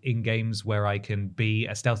will, in games where I can be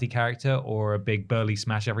a stealthy character or a big burly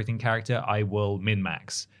smash everything character, I will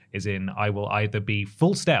min-max. As in, I will either be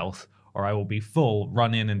full stealth or I will be full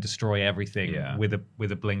run in and destroy everything with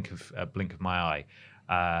a blink of my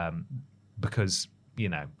eye, because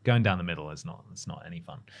going down the middle it's not any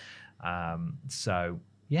fun. Those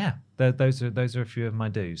are a few of my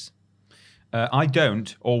do's. I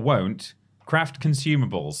don't or won't craft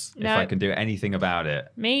consumables if I can do anything about it.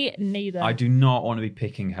 Me neither. I do not want to be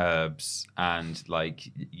picking herbs and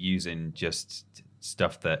like using just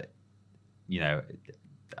stuff that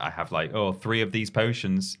I have like, 3 of these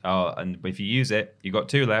potions. And if you use it, you got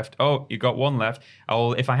 2 left. Oh, you got 1 left.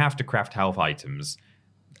 If I have to craft health items,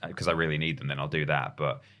 because I really need them, then I'll do that.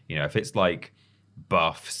 But, if it's like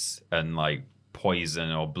buffs and like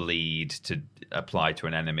poison or bleed to apply to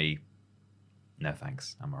an enemy, no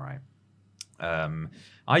thanks. I'm all right.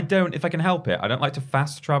 If I can help it, I don't like to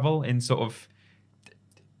fast travel in sort of,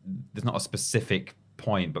 there's not a specific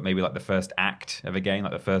point, but maybe like the first act of a game,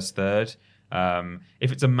 like the first third.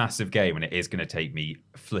 If it's a massive game and it is going to take me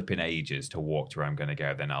flipping ages to walk to where I'm going to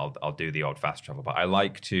go, then I'll do the odd fast travel. But I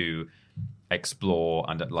like to explore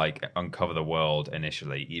and like uncover the world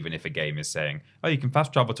initially, even if a game is saying, you can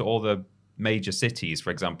fast travel to all the major cities. For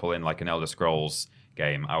example, in like an Elder Scrolls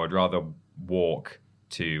game, I would rather walk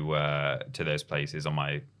to those places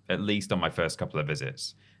at least on my first couple of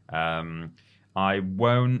visits. I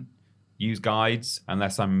won't use guides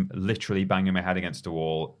unless I'm literally banging my head against a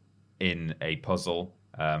wall in a puzzle,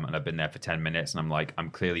 and I've been there for 10 minutes, and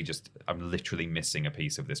I'm literally missing a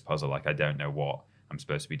piece of this puzzle. Like, I don't know what I'm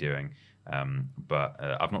supposed to be doing. But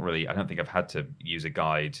I don't think I've had to use a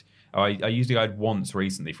guide. I used a guide once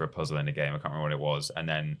recently for a puzzle in a game. I can't remember what it was. And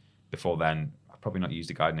then before then, I've probably not used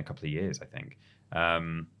a guide in a couple of years, I think.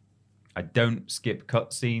 I don't skip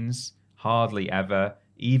cutscenes, hardly ever.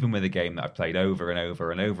 Even with a game that I've played over and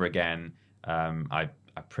over and over again, I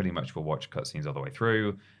pretty much will watch cutscenes all the way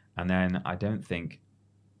through. And then I don't think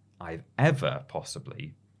I've ever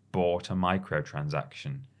possibly bought a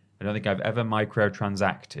microtransaction. I don't think I've ever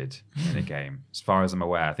microtransacted in a game, as far as I'm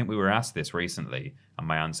aware. I think we were asked this recently, and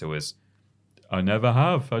my answer was, I never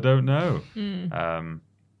have. I don't know.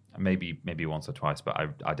 Maybe once or twice, but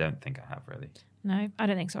I don't think I have, really. No, I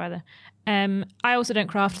don't think so either. I also don't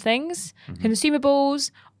craft things,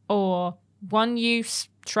 consumables or one-use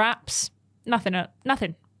traps. Nothing.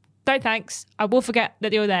 Don't thanks. I will forget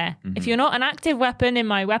that you're there. If you're not an active weapon in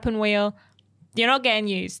my weapon wheel, you're not getting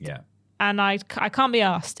used. Yeah. And I can't be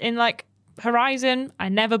asked. In like Horizon, I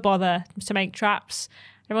never bother to make traps.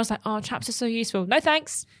 Everyone's like, traps are so useful. No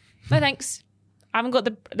thanks. No thanks. I haven't got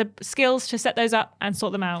the skills to set those up and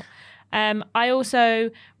sort them out. I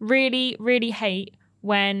also really, really hate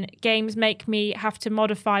when games make me have to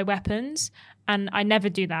modify weapons, and I never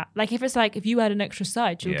do that. Like if it's like, if you had an extra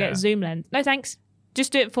sight, you'll get a zoom lens. No thanks.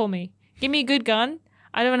 Just do it for me. Give me a good gun.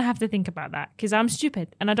 I don't want to have to think about that because I'm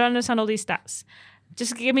stupid and I don't understand all these stats.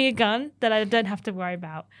 Just give me a gun that I don't have to worry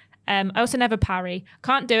about. I also never parry.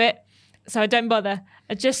 Can't do it, so I don't bother.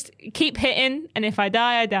 I just keep hitting, and if I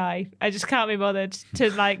die, I die. I just can't be bothered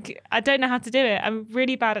to I don't know how to do it. I'm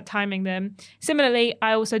really bad at timing them. Similarly,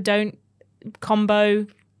 I also don't combo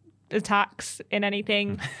attacks in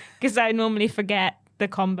anything because I normally forget the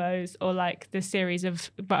combos or like the series of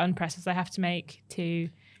button presses I have to make to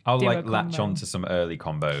I'll latch on to some early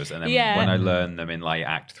combos, and then when I learn them in like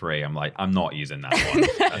Act 3, I'm like, I'm not using that one.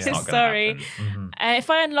 That's not going to happen. If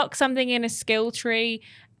I unlock something in a skill tree,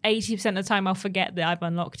 80% of the time I'll forget that I've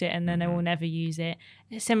unlocked it, and then I will never use it.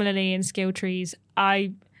 Similarly, in skill trees,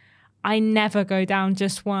 I never go down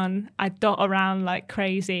just one. I dot around like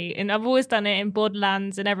crazy, and I've always done it in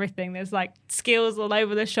Borderlands and everything. There's like skills all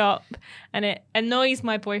over the shop, and it annoys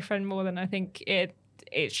my boyfriend more than I think it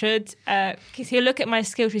should, because he'll look at my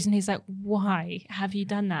skill trees and he's like, why have you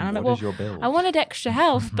done that? And I'm like, your build? I wanted extra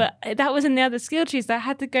health, but that was in the other skill trees, so I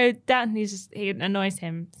had to go down, and it annoys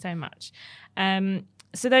him so much.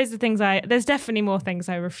 So those are things there's definitely more things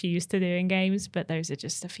I refuse to do in games, but those are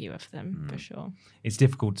just a few of them for sure. It's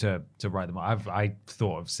difficult to write them. I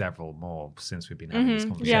thought of several more since we've been having this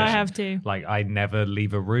conversation. Yeah, I have too. Like, I never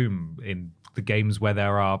leave a room in the games where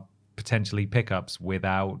there are potentially pickups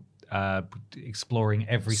without exploring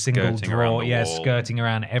every single drawer. Skirting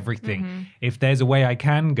around everything. If there's a way I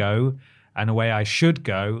can go and a way I should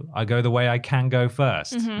go, I go the way I can go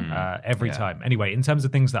first every time. Anyway, in terms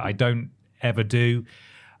of things that I don't ever do,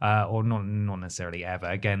 or not necessarily ever.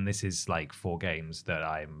 Again, this is like 4 games that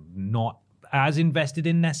I'm not as invested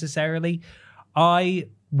in necessarily. I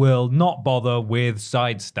will not bother with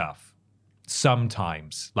side stuff.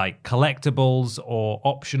 Sometimes, like collectibles or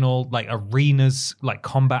optional, like arenas, like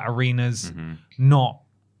combat arenas, not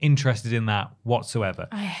interested in that whatsoever.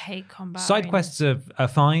 I hate combat Side arenas. quests are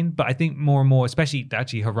fine, but I think more and more, especially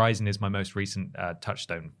actually Horizon is my most recent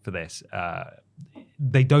touchstone for this.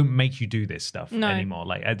 They don't make you do this stuff anymore.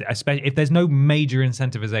 Like, especially if there's no major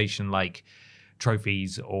incentivization, like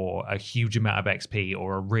trophies or a huge amount of XP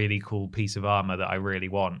or a really cool piece of armor that I really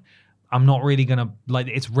want, I'm not really going to, like,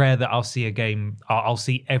 it's rare that I'll see a game, I'll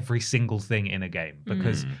see every single thing in a game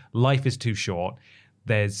because life is too short.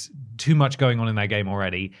 There's too much going on in that game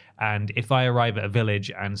already. And if I arrive at a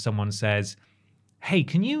village and someone says, hey,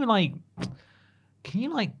 can you can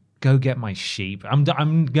you like go get my sheep?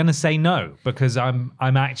 I'm gonna say no because I'm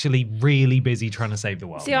actually really busy trying to save the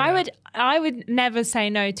world. See, I would never say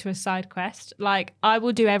no to a side quest. Like, I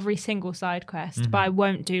will do every single side quest, but I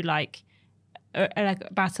won't do like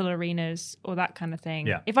battle arenas or that kind of thing.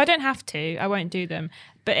 Yeah. If I don't have to, I won't do them.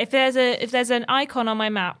 But if there's an icon on my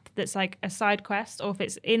map that's like a side quest, or if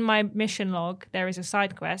it's in my mission log, there is a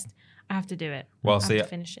side quest, I have to do it. Well, I have to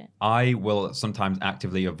finish it. I will sometimes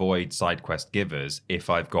actively avoid side quest givers if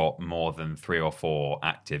I've got more than 3 or 4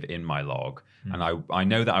 active in my log. And I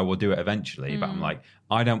know that I will do it eventually, but I'm like,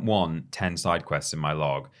 I don't want 10 side quests in my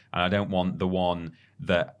log. And I don't want the one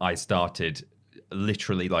that I started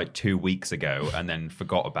literally like 2 weeks ago and then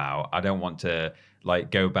forgot about. I don't want to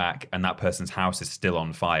like go back and that person's house is still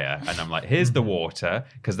on fire and I'm like, here's the water,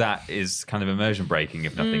 because that is kind of immersion breaking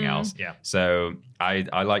if nothing else. Yeah. So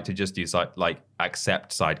I like to just do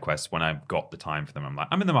accept side quests when I've got the time for them. I'm like,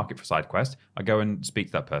 I'm in the market for side quest. I go and speak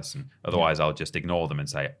to that person. Otherwise, I'll just ignore them and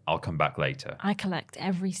say, I'll come back later. I collect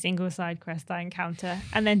every single side quest I encounter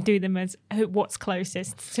and then do them as what's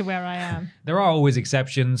closest to where I am. There are always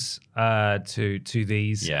exceptions to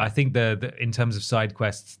these. Yeah. I think the in terms of side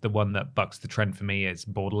quests, the one that bucks the trend for me is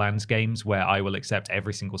Borderlands games, where I will accept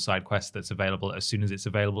every single side quest that's available as soon as it's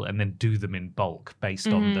available and then do them in bulk based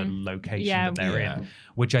on the location that they're in,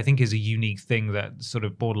 which I think is a unique thing that sort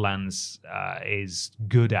of Borderlands is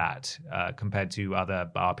good at compared to other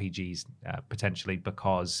RPGs potentially,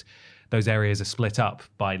 because those areas are split up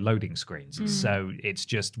by loading screens. So it's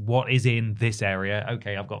just what is in this area.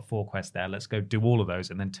 Okay, I've got 4 quests there. Let's go do all of those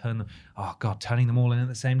and then turning them all in at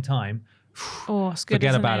the same time. Oh, it's good.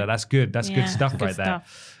 Forget about it. That's good. That's good stuff right there.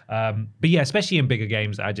 But yeah, especially in bigger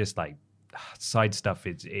games, I just like side stuff.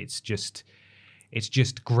 It's just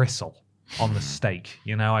gristle on the steak.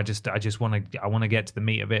 You know, I want to get to the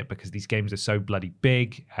meat of it because these games are so bloody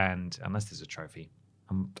big. And unless there's a trophy,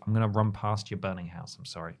 I'm gonna run past your burning house. I'm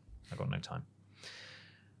sorry, I got no time.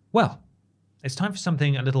 Well, it's time for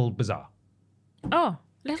something a little bizarre. Oh, a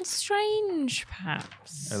little strange,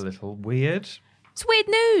 perhaps. A little weird. It's weird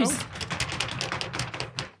news.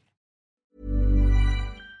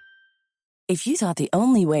 If you thought the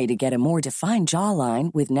only way to get a more defined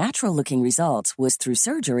jawline with natural-looking results was through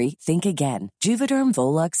surgery, think again. Juvederm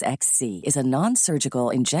Volux XC is a non-surgical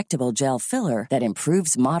injectable gel filler that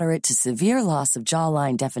improves moderate to severe loss of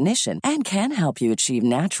jawline definition and can help you achieve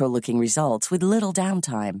natural-looking results with little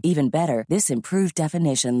downtime. Even better, this improved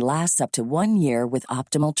definition lasts up to 1 year with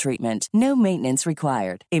optimal treatment. No maintenance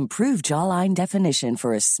required. Improve jawline definition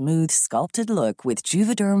for a smooth, sculpted look with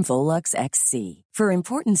Juvederm Volux XC. For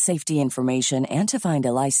important safety information and to find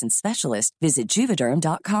a licensed specialist, visit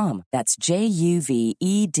Juvederm.com. That's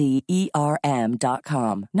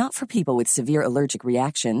JUVEDERM.com. Not for people with severe allergic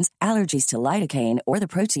reactions, allergies to lidocaine, or the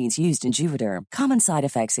proteins used in Juvederm. Common side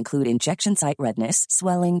effects include injection site redness,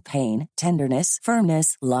 swelling, pain, tenderness,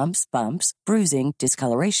 firmness, lumps, bumps, bruising,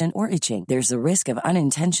 discoloration, or itching. There's a risk of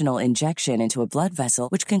unintentional injection into a blood vessel,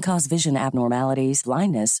 which can cause vision abnormalities,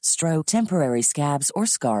 blindness, stroke, temporary scabs, or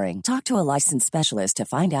scarring. Talk to a licensed specialist to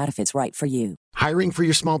find out if it's right for you. Hiring for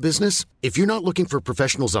your small business? If you're not looking for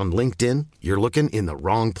professionals on LinkedIn, you're looking in the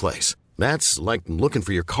wrong place. That's like looking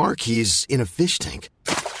for your car keys in a fish tank.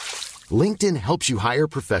 LinkedIn helps you hire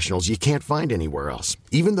professionals you can't find anywhere else,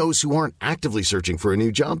 even those who aren't actively searching for a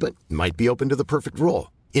new job but might be open to the perfect role.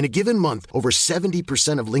 In a given month, over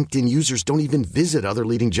 70% of LinkedIn users don't even visit other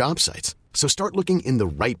leading job sites. So start looking in the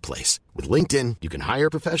right place. With LinkedIn, you can hire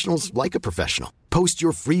professionals like a professional. Post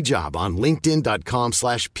your free job on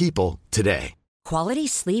linkedin.com/people today. Quality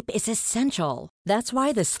sleep is essential. That's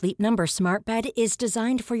why the Sleep Number Smart Bed is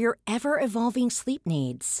designed for your ever-evolving sleep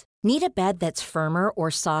needs. Need a bed that's firmer or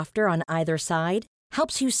softer on either side?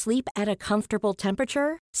 Helps you sleep at a comfortable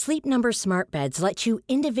temperature? Sleep Number Smart Beds let you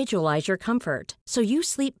individualize your comfort so you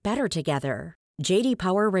sleep better together. J.D.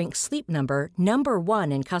 Power ranks Sleep Number number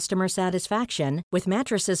 1 in customer satisfaction with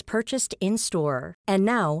mattresses purchased in-store. And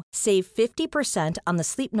now, save 50% on the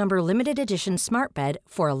Sleep Number Limited Edition Smart Bed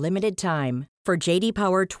for a limited time. For J.D.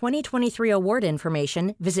 Power 2023 award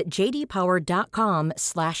information, visit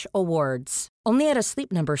jdpower.com/awards. Only at a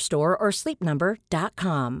Sleep Number store or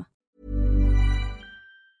sleepnumber.com.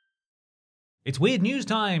 It's weird news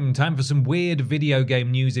time. Time for some weird video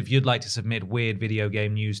game news. If you'd like to submit weird video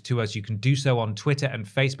game news to us, you can do so on Twitter and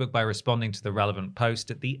Facebook by responding to the relevant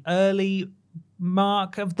post. The early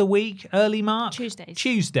mark of the week, early March?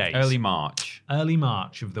 Tuesdays. Early March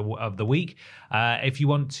of the week. If you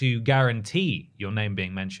want to guarantee your name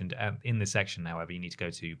being mentioned in this section, however, you need to go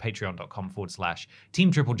to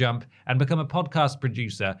patreon.com/Team Triple Jump and become a podcast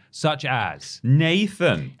producer such as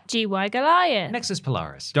Nathan, GY Goliath, Nexus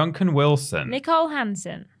Polaris, Duncan Wilson, Nicole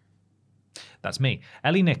Hansen, that's me,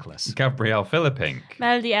 Ellie Nicholas, Gabrielle Philippink,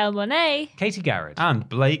 Melody El Monet, Katie Garrett, and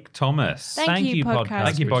Blake Thomas. Thank you, podcast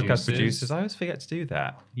Thank you, podcast producers. producers. I always forget to do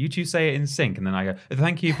that. You two say it in sync, and then I go,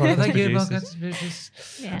 thank you, podcast producers.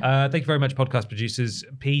 Yeah. Thank you very much, podcast producers.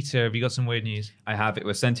 Peter, have you got some weird news? I have. It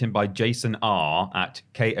was sent in by Jason R at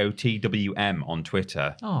KOTWM on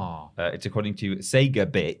Twitter. Oh, It's according to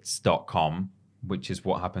SegaBits.com, which is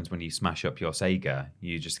what happens when you smash up your Sega.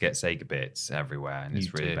 You just get Sega bits everywhere, and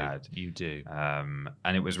it's really bad. You do.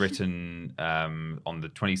 And it was written on the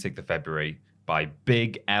 26th of February by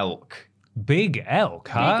Big Elk. Big Elk,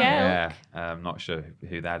 huh? Big Elk. Yeah, I'm not sure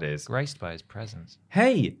who that is. Graced by his presence.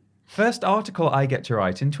 Hey, first article I get to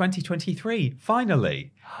write in 2023.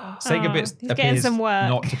 Finally. Sega Bits he's getting appears some work.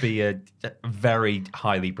 not to be a very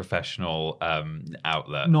highly professional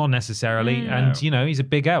outlet. Not necessarily. No. And, he's a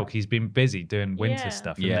big elk. He's been busy doing winter Yeah.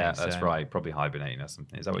 stuff. hasn't Yeah, he? that's So- right. Probably hibernating or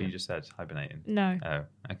something. Is that what you just said? Hibernating? No. Oh,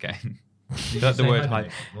 okay. Did That's you the say word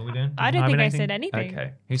hibernate? What are we doing? I don't think I Hibernating? said anything.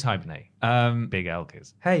 Okay. Who's hibernating? Big elk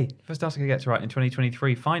is. Hey, first article I get to write in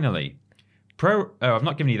 2023. Finally. I've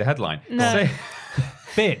not given you the headline. No.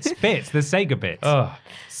 Bits. The Sega bits.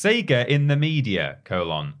 Sega in the media, :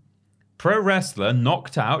 Pro wrestler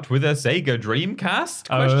knocked out with a Sega Dreamcast? ?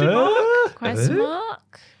 Question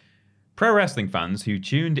mark? Pro wrestling fans who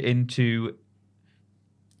tuned into...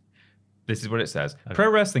 This is what it says. Pro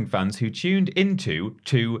wrestling fans who tuned into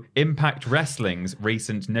to Impact Wrestling's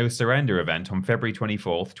recent No Surrender event on February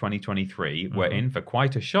 24th, 2023 were in for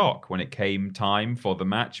quite a shock when it came time for the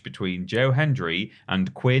match between Joe Hendry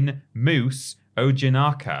and Quinn Moose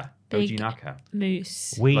Ojinaka. Big Ojinaka.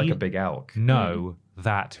 Moose. We Like a big elk. know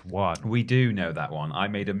that one. We do know that one. I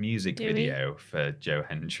made a music Do we? video for Joe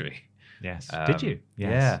Hendry. Yes. Did you?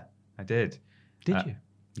 Yes. Yeah, I did. Did you?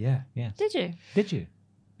 Yeah. Yes. Did you? Did you?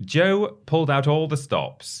 Joe pulled out all the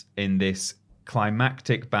stops in this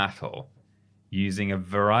climactic battle, using a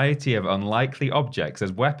variety of unlikely objects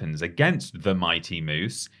as weapons against the mighty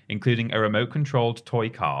Moose, including a remote-controlled toy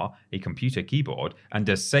car, a computer keyboard, and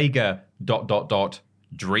a Sega ...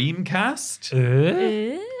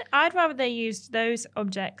 Dreamcast? I'd rather they used those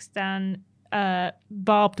objects than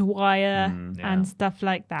barbed wire yeah. and stuff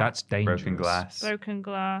like that. That's dangerous. Broken glass. broken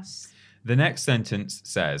glass. The next sentence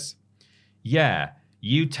says, yeah,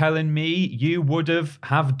 you telling me you would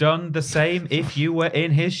have done the same if you were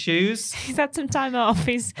in his shoes? He's had some time off.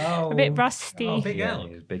 He's a bit rusty. Elk.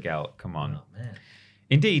 He's Big Elk, come on. Oh, man.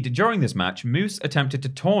 Indeed, during this match, Moose attempted to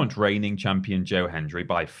taunt reigning champion Joe Hendry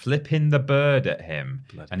by flipping the bird at him.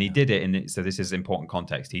 And he did it so this is important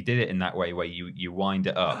context. He did it in that way where you wind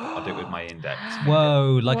it up. I'll do it with my index.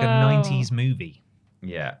 Whoa, like a Whoa. 90s movie.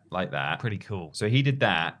 Yeah, like that. Pretty cool. So he did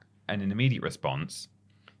that, and in immediate response,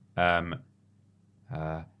 Joe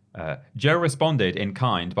responded in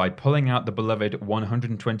kind by pulling out the beloved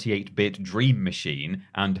 128-bit Dream Machine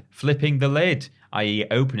and flipping the lid, i.e.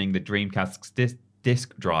 opening the Dreamcast's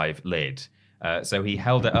disk drive lid. So he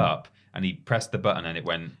held it up and he pressed the button and it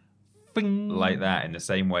went Bing. like that in the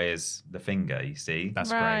same way as the finger, you see?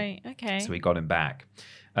 That's Right, okay. So he got him back.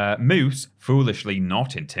 Moose, foolishly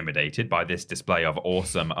not intimidated by this display of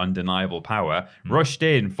awesome, undeniable power, rushed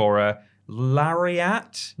in for a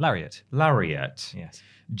lariat. Lariat. Yes.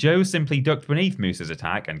 Joe simply ducked beneath Moose's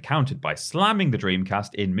attack and countered by slamming the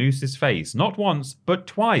Dreamcast in Moose's face, not once, but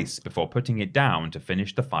twice, before putting it down to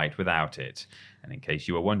finish the fight without it. And in case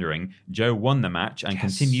you were wondering, Joe won the match and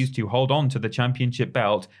continues to hold on to the championship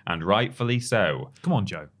belt, and rightfully so. Come on,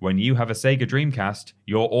 Joe. When you have a Sega Dreamcast,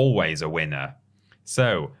 you're always a winner.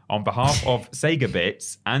 So, on behalf of Sega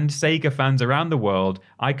Bits and Sega fans around the world,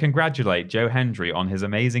 I congratulate Joe Hendry on his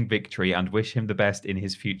amazing victory and wish him the best in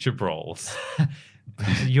his future brawls.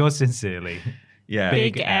 Yours sincerely. Yeah.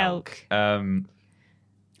 Big Elk.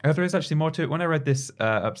 There is actually more to it. When I read this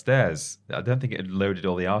upstairs, I don't think it had loaded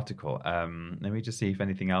all the article. Let me just see if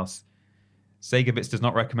anything else. Sega Bits does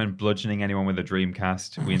not recommend bludgeoning anyone with a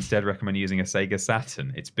Dreamcast. We instead recommend using a Sega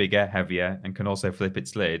Saturn. It's bigger, heavier, and can also flip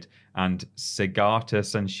its lid. And Segata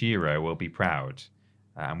Sanshiro will be proud.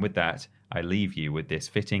 And with that, I leave you with this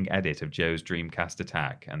fitting edit of Joe's Dreamcast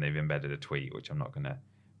attack. And they've embedded a tweet, which I'm not going to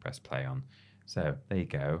press play on. So there you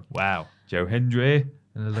go. Wow. Joe Hendry.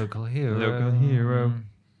 And the local hero. Local hero.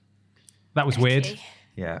 That was weird.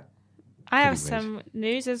 Yeah. I have Pretty weird. some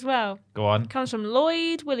news as well. Go on. Comes from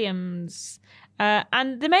Lloyd Williams.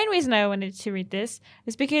 And the main reason I wanted to read this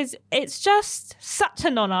is because it's just such a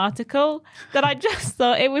non-article that I just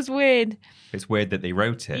thought it was weird. It's weird that they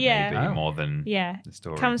wrote it, Yeah. maybe, more than Yeah. the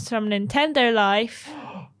story. Comes from Nintendo Life.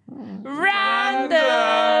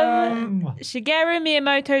 Random! Shigeru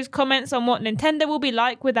Miyamoto's comments on what Nintendo will be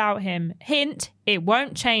like without him. Hint, it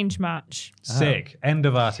won't change much. Sick. End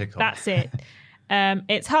of article. That's it.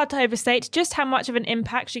 It's hard to overstate just how much of an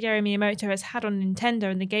impact Shigeru Miyamoto has had on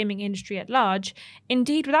Nintendo and the gaming industry at large.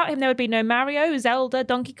 Indeed, without him, there would be no Mario, Zelda,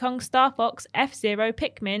 Donkey Kong, Star Fox, F-Zero,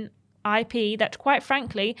 Pikmin, IP that, quite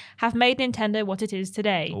frankly, have made Nintendo what it is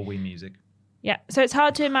today. Or Wii Music. Yeah, so it's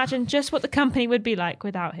hard to imagine just what the company would be like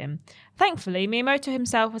without him. Thankfully, Miyamoto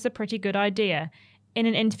himself has a pretty good idea. In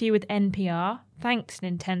an interview with NPR, thanks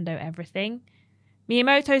Nintendo everything,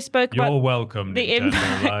 Miyamoto spoke You're about welcome, the Nintendo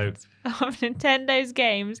impact Live. of Nintendo's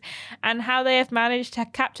games and how they have managed to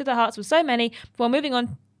capture the hearts of so many before moving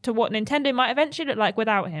on to what Nintendo might eventually look like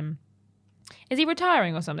without him. Is he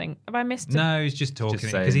retiring or something? Have I missed it? No, he's just talking Just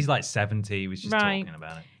because saying. he's like 70. He was just Right. talking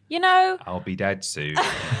about it. You know, I'll be dead soon.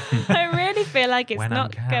 I really feel like it's When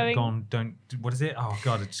not I'm going... gone, don't. What is it? Oh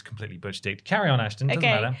God, I just completely butchered it. Carry on, Ashton. Doesn't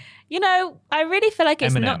Okay. matter. You know, I really feel like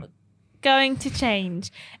it's Eminem. not going to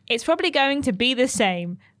change. It's probably going to be the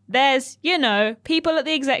same. There's, you know, people at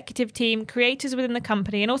the executive team, creators within the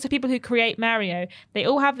company, and also people who create Mario. They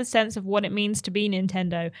all have the sense of what it means to be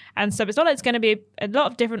Nintendo. And so it's not like it's going to be a lot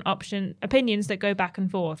of different opinions that go back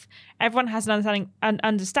and forth. Everyone has an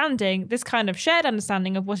understanding, this kind of shared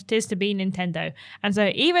understanding of what it is to be Nintendo. And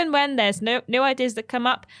so even when there's new ideas that come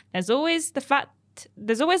up, there's always the fact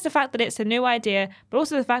that it's a new idea, but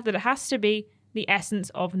also the fact that it has to be the essence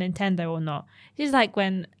of Nintendo or not. It's like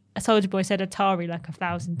when Soulja Boy said Atari like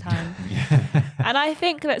 1,000 times. And I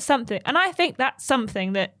think that's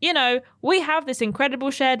something that, you know, we have this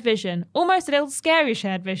incredible shared vision, almost a little scary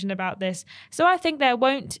shared vision about this. So I think there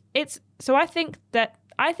won't, it's not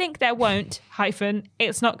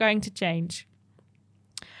going to change.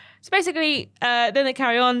 So basically, then they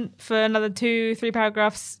carry on for another 2-3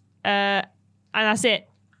 paragraphs, and that's it.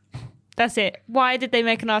 That's it. Why did they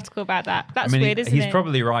make an article about that? That's weird, isn't it? He's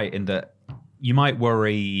probably right in that you might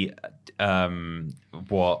worry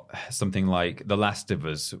what something like The Last of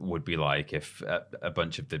Us would be like if a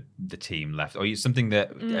bunch of the team left, or something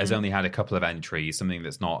that has only had a couple of entries, something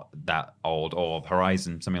that's not that old, or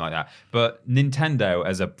Horizon, something like that. But Nintendo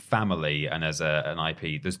as a family and as an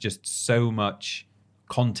IP, there's just so much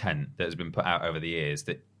content that has been put out over the years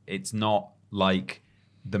that it's not like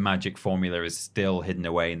the magic formula is still hidden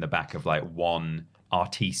away in the back of like one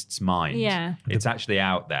artiste's mind. Yeah. It's actually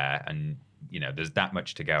out there, and you know, there's that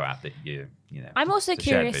much to go at that you know. I'm also it's a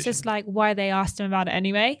shared curious vision. as like why they asked him about it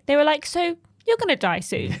anyway. They were like, "So you're gonna die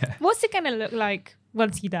soon. Yeah. What's it gonna look like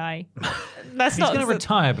once you die?" That's He's not going to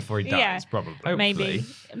retire before he dies, Yeah. probably. maybe,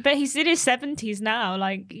 but he's in his 70s now.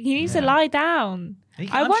 Like he needs to lie down.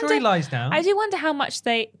 I'm sure he lies down. I do wonder how much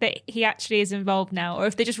that he actually is involved now, or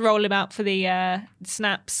if they just roll him out for the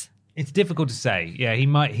snaps. It's difficult to say. Yeah, he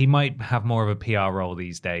might have more of a PR role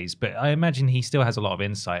these days, but I imagine he still has a lot of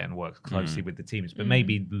insight and works closely with the teams, but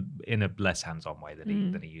maybe in a less hands-on way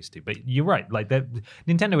than he used to. But you're right. Like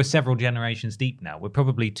Nintendo is several generations deep now. We're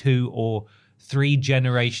probably 2 or 3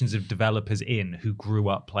 generations of developers in who grew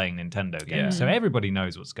up playing Nintendo games, so everybody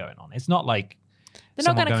knows what's going on. It's not like They're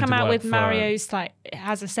not someone going to come out work with for- Mario's like it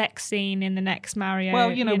has a sex scene in the next Mario.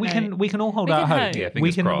 Well, you know, we can all hold We out can hope. hope. Yeah,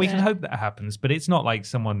 we fingers can crossed. hope that happens, but it's not like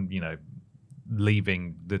someone, you know,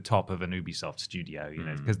 leaving the top of an Ubisoft studio, you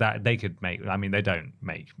know, because that they could make. I mean, they don't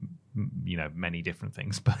make, you know, many different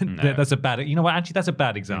things, but that's a bad. You know what? Actually, that's a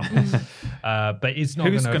bad example. But it's not.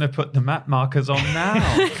 Who's going to put the map markers on now?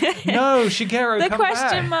 No, Shigeru. the come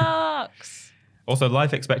question back. marks. Also,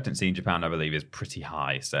 life expectancy in Japan, I believe, is pretty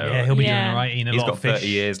high. So Yeah, he'll be Yeah. doing all right. Eating a he's lot got of fish. 30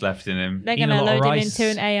 years left in him. They're Eating going a to lot of load him rice.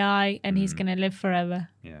 into an AI, and he's going to live forever.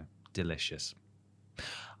 Yeah. Delicious.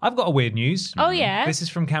 I've got a weird news. Oh, yeah? This is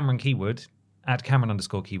from Cameron Keywood at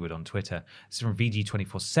Cameron_Keywood on Twitter. This is from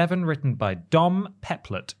VG247, written by Dom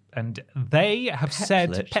Peplet. And they have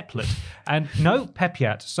said Peplet. And no,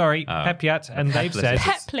 Pepiat. Sorry, Pepiat. And they've said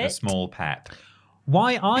Peplet. A small pep.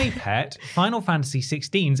 why iPet Final Fantasy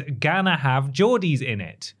 16's gonna have Geordies in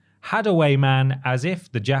it. Hadaway Man, as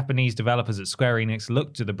if the Japanese developers at Square Enix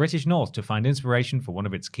looked to the British North to find inspiration for one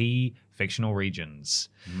of its key fictional regions.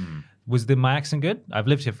 Was my accent good? I've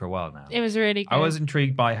lived here for a while now. It was really good. I was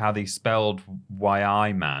intrigued by how they spelled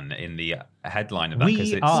YI man in the headline of that,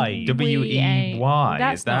 because it's Wee-I. WEY.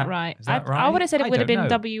 That's Is that not right. Is that I would have said I it would have don't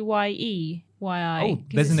been know. WYEYI. Oh,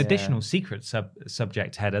 there's an additional secret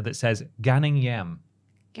subject header that says Ganning Yam.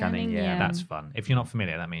 Ganning, yeah. That's fun. If you're not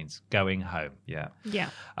familiar, that means going home. Yeah.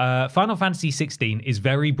 Yeah. Final Fantasy XVI is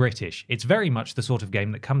very British. It's very much the sort of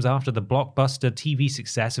game that comes after the blockbuster TV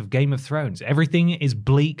success of Game of Thrones. Everything is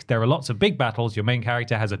bleak. There are lots of big battles. Your main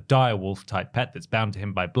character has a dire wolf-type pet that's bound to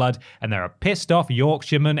him by blood, and there are pissed-off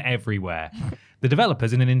Yorkshiremen everywhere. The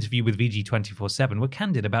developers, in an interview with VG247, were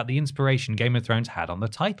candid about the inspiration Game of Thrones had on the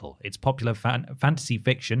title. It's popular fantasy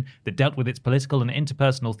fiction that dealt with its political and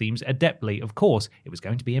interpersonal themes adeptly. Of course, it was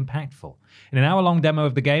going to be impactful. In an hour-long demo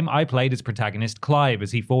of the game, I played as protagonist Clive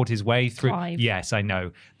as he fought his way through... Clive. Yes, I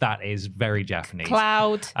know. That is very Japanese.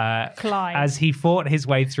 Cloud. Clive. As he fought his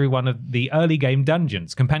way through one of the early game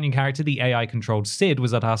dungeons. Companion character, the AI-controlled Cid,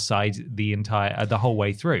 was at our side the whole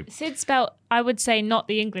way through. Cid spelled, I would say, not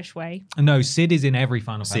the English way. No, Cid is in every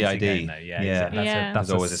Final Fantasy CID. game, though. Yeah. That's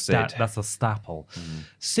There's always a Cid. That's a staple.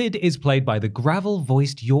 Cid is played by the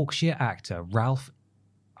gravel-voiced Yorkshire actor Ralph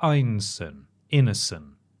Ineson.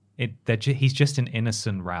 He's just an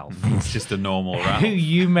innocent Ralph. It's just a normal Who Ralph.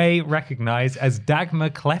 you may recognize as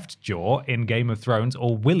Dagmar Cleftjaw in Game of Thrones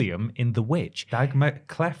or William in The Witch. Dagmar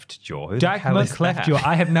Cleftjaw. Who the hell Dagmar is that? Cleftjaw.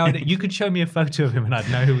 I have no idea. You could show me a photo of him and I'd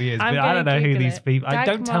know who he is, but I don't know who these people.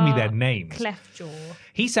 Don't tell me their names. Cleftjaw.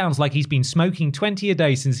 He sounds like he's been smoking 20 a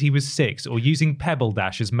day since he was 6 or using Pebble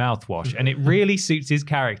Dash as mouthwash, and it really suits his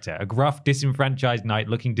character, a gruff, disenfranchised knight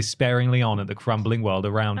looking despairingly on at the crumbling world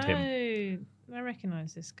around him. Oh, I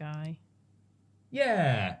recognise this guy.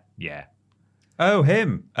 Yeah. Oh,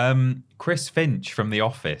 him. Chris Finch from The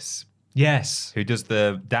Office, Yes. who does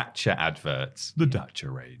the Dacia adverts. The Dacia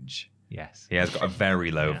range. Yes. He has got a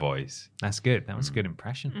very low voice. That's good. That was a good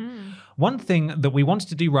impression. One thing that we wanted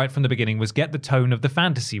to do right from the beginning was get the tone of the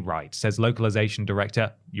fantasy right, says localization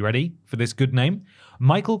director, you ready for this good name?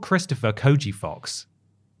 Michael Christopher Koji Fox.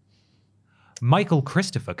 Michael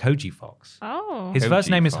Christopher Koji Fox. Oh. His Koji first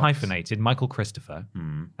name is Fox. hyphenated, Michael Christopher,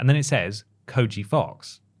 and then it says Koji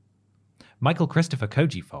Fox. Michael Christopher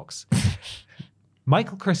Koji Fox.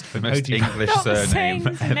 Michael Christopher The most Koji English Stop surname saying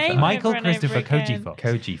his ever. name Michael over and over Christopher Koji again. Fox.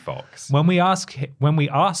 Koji Fox. When we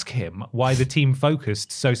ask him why the team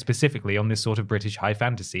focused so specifically on this sort of British high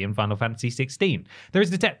fantasy in Final Fantasy XVI, there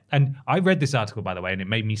is and I read this article, by the way, and it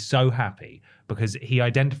made me so happy because he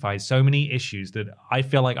identifies so many issues that I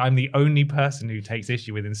feel like I'm the only person who takes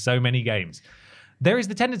issue with in so many games. There is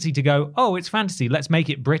the tendency to go, oh, it's fantasy, let's make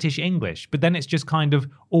it British English. But then it's just kind of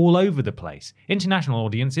all over the place. International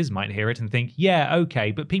audiences might hear it and think, yeah,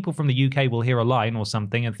 okay, but people from the UK will hear a line or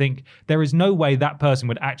something and think, there is no way that person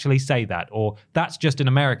would actually say that, or that's just an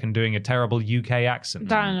American doing a terrible UK accent.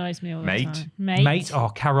 That annoys me all the Mate. time. Mate, oh,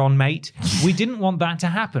 Caron, mate. We didn't want that to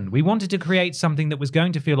happen. We wanted to create something that was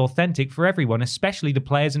going to feel authentic for everyone, especially the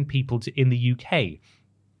players and people in the UK.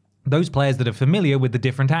 Those players that are familiar with the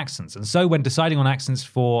different accents. And so when deciding on accents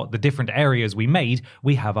for the different areas we made,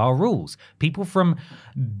 we have our rules. People from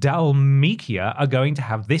Dalmatia are going to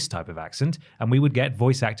have this type of accent, and we would get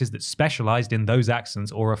voice actors that specialized in those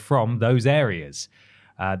accents or are from those areas.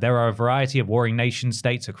 There are a variety of warring nation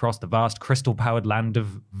states across the vast crystal-powered land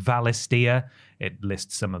of Valistia. It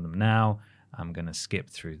lists some of them now. I'm going to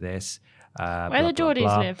skip through this. Where the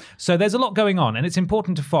Geordies live. So there's a lot going on, and it's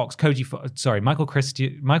important to Michael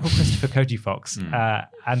Christopher Koji Fox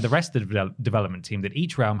and the rest of the development team that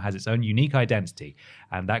each realm has its own unique identity,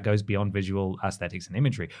 and that goes beyond visual aesthetics and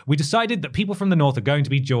imagery. We decided that people from the north are going to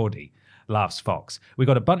be Geordie. Laughs Fox. We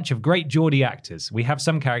got a bunch of great Geordie actors. We have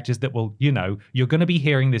some characters that will, you're going to be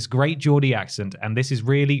hearing this great Geordie accent, and this is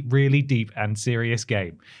really, really deep and serious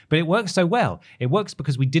game. But it works so well. It works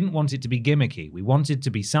because we didn't want it to be gimmicky. We wanted it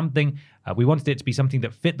to be something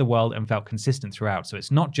that fit the world and felt consistent throughout. So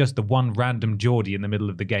it's not just the one random Geordie in the middle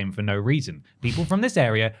of the game for no reason. People from this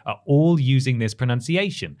area are all using this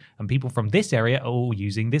pronunciation, and people from this area are all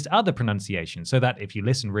using this other pronunciation, so that if you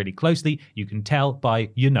listen really closely, you can tell by,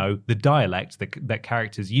 the dialect that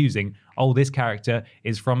character's using. Oh, this character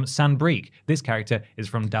is from Sanbreek. This character is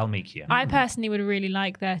from Dalmatia. I personally would really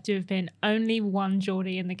like there to have been only one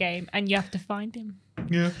Geordie in the game, and you have to find him.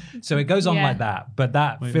 Yeah. So it goes on like that, but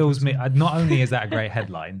that fills me. Not only is that a great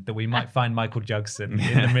headline that we might find Michael Jugson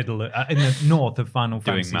in the middle, in the north of Final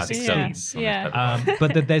Fantasy mad 16, Yeah.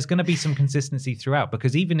 but that there's going to be some consistency throughout,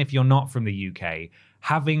 because even if you're not from the UK,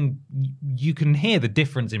 you can hear the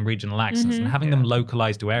difference in regional accents, and having them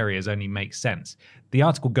localized to areas only makes sense. The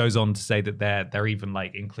article goes on to say that they're even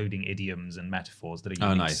like including idioms and metaphors that are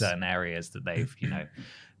unique to certain areas that they've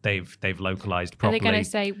they've localized properly. Are they going to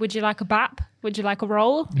say, would you like a bap? Would you like a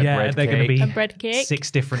roll? Yeah, they're going to be a bread cake? 6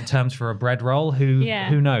 different terms for a bread roll.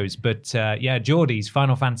 Who knows? But Geordie's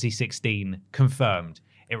Final Fantasy 16 confirmed.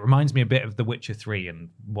 It reminds me a bit of The Witcher 3 and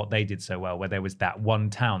what they did so well, where there was that one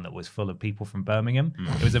town that was full of people from Birmingham.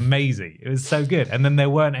 It was amazing. It was so good. And then there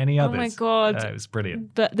weren't any others. Oh my God. It was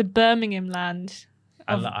brilliant. But the Birmingham land.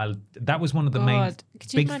 That was one of the main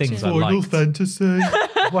Could you big things I imagine? liked. Fantasy.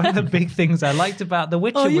 One of the big things I liked about The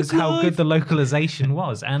Witcher was how good the localization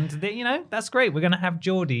was. And, that's great. We're going to have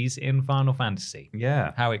Geordies in Final Fantasy.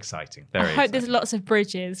 Yeah. How exciting. I hope there's lots of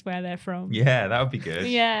bridges where they're from. Yeah, that would be good.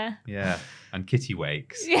 Yeah. Yeah. And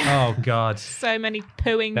kittiwakes. Oh, God. So many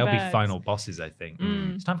pooing There'll birds. be final bosses, I think.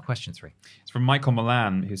 It's time for question 3. It's from Michael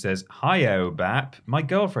Milan, who says, "Hi, Bap. My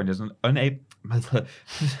girlfriend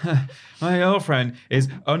is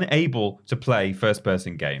unable to play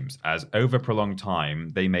first-person games, as over prolonged time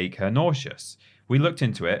they make her nauseous. We looked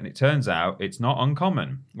into it, and it turns out it's not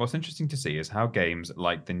uncommon. What's interesting to see is how games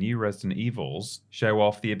like the new Resident Evils show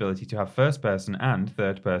off the ability to have first-person and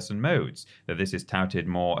third-person modes, though this is touted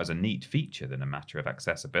more as a neat feature than a matter of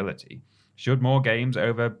accessibility. Should more games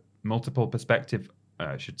offer multiple perspective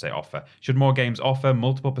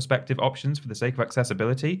options for the sake of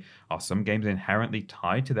accessibility? Are some games inherently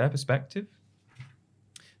tied to their perspective?"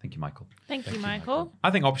 Thank you, Michael. Thank you, Michael.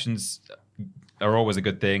 I think options are always a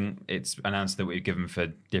good thing. It's an answer that we've given for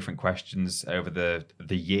different questions over the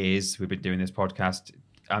years we've been doing this podcast.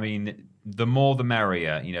 I mean, the more the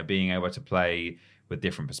merrier, being able to play with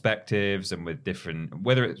different perspectives and with different,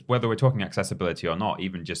 whether we're talking accessibility or not,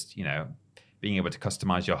 even just, being able to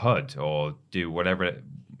customize your HUD or do whatever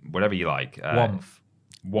you like.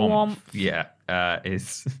 Womp. Yeah,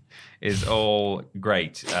 is all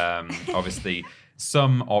great. Obviously,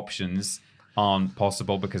 some options aren't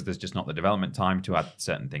possible because there's just not the development time to add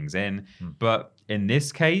certain things in. But in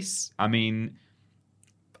this case, I mean,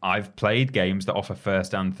 I've played games that offer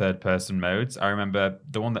first and third person modes. I remember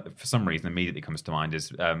the one that for some reason immediately comes to mind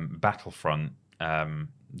is Battlefront.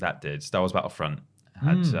 Star Wars Battlefront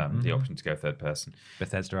had the option to go third person.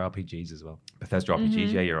 Bethesda RPGs as well. Bethesda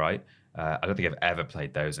RPGs, yeah, you're right. I don't think I've ever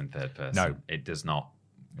played those in third person. No. It does not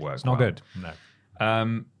work. It's not good.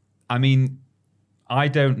 No. I mean, I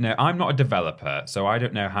don't know. I'm not a developer, so I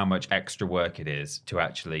don't know how much extra work it is to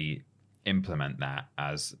actually implement that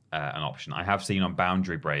as an option. I have seen on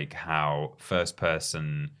Boundary Break how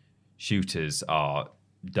first-person shooters are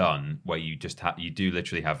done, where you just you do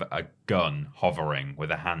literally have a gun hovering with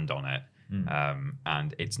a hand on it,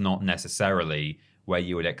 and it's not necessarily where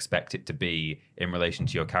you would expect it to be in relation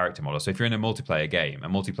to your character model. So if you're in a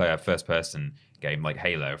multiplayer first-person game like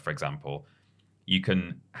Halo, for example, you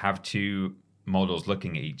can have two models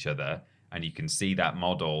looking at each other, and you can see that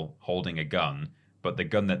model holding a gun, but the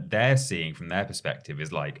gun that they're seeing from their perspective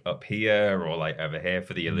is like up here or like over here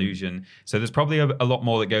for the illusion. So there's probably a lot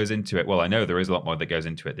more that goes into it. Well, I know there is a lot more that goes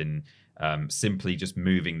into it than simply just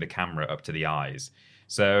moving the camera up to the eyes.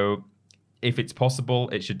 So if it's possible,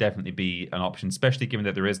 it should definitely be an option, especially given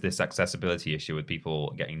that there is this accessibility issue with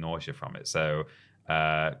people getting nausea from it. So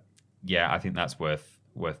I think that's worth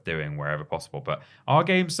doing wherever possible. But are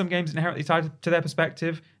some games inherently tied to their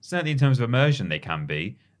perspective? Certainly in terms of immersion, they can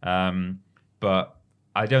be. But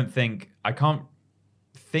I can't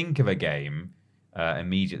think of a game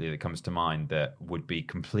immediately that comes to mind that would be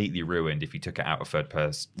completely ruined if you took it out of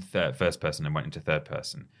first person and went into third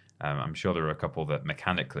person. I'm sure there are a couple that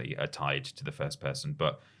mechanically are tied to the first person,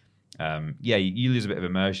 but you lose a bit of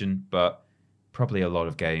immersion, but probably a lot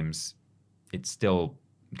of games, it's still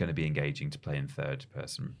going to be engaging to play in third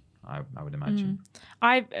person, I would imagine.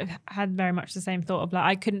 I've had very much the same thought of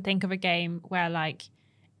I couldn't think of a game where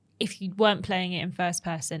if you weren't playing it in first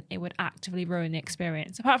person, it would actively ruin the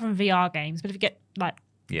experience. Apart from VR games, but if you get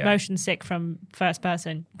motion sick from first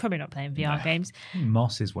person, probably not playing VR games.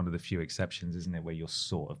 Moss is one of the few exceptions, isn't it, where you're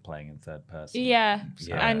sort of playing in third person. Yeah,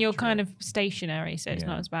 and you're kind of stationary, so it's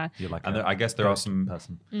not as bad. You're like I guess there are some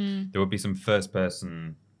person. There would be some first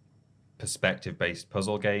person perspective based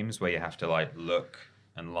puzzle games where you have to look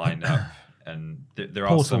and line up, and there are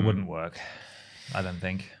Portal some wouldn't work, I don't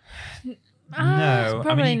think. No,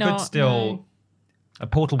 I mean you could still. No. A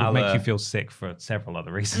Portal would make you feel sick for several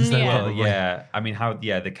other reasons. I mean,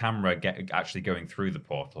 the camera actually going through the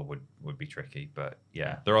portal would be tricky, but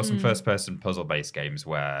there are some first-person puzzle-based games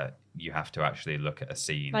where you have to actually look at a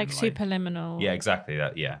scene, like Superliminal. Yeah, exactly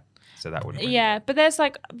that. Yeah, so that wouldn't. Really work. But there's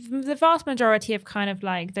the vast majority of kind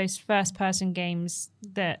of those first-person games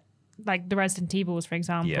that, like the Resident Evils, for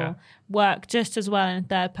example, work just as well in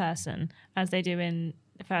third person as they do in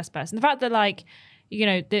first person. The fact that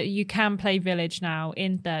that you can play Village now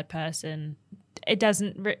in third person, it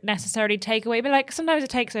doesn't necessarily take away, but sometimes it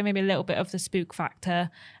takes away maybe a little bit of the spook factor,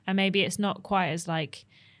 and maybe it's not quite as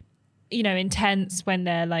intense when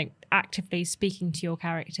they're actively speaking to your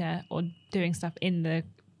character or doing stuff in the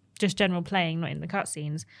just general playing, not in the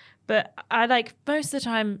cutscenes. But I like most of the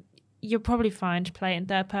time you're probably fine to play in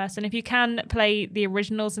third person. If you can play the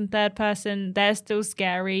originals in third person, they're still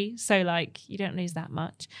scary, so like you don't lose that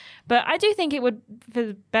much. But I do think it would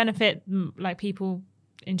benefit like people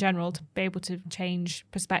in general to be able to change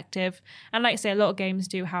perspective. And like I say, a lot of games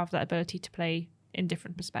do have that ability to play in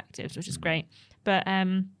different perspectives, which is great. But I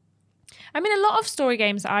mean, a lot of story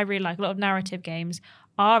games that I really like, a lot of narrative games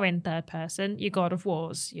are in third person. Your God of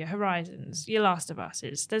Wars, your Horizons, your Last of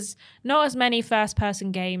Us's. There's not as many first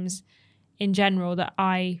person games in general that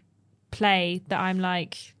I play that I'm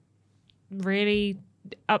like really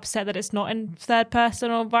upset that it's not in third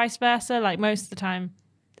person or vice versa. Like most of the time,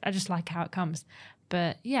 I just like how it comes.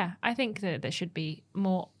 But yeah, I think that there should be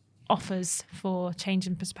more offers for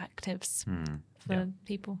changing perspectives for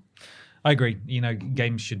people. I agree. You know,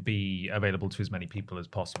 games should be available to as many people as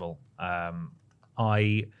possible.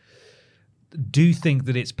 I do think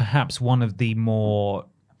that it's perhaps one of the more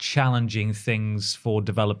challenging things for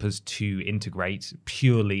developers to integrate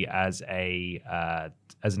purely as an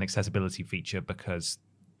accessibility feature, because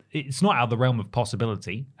it's not out of the realm of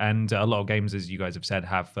possibility. And a lot of games, as you guys have said,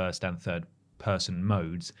 have first and third person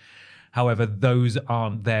modes. However, those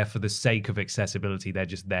aren't there for the sake of accessibility. They're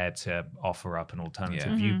just there to offer up an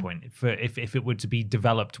alternative viewpoint. If it were to be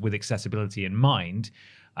developed with accessibility in mind,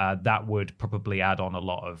 that would probably add on a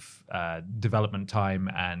lot of development time,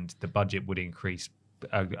 and the budget would increase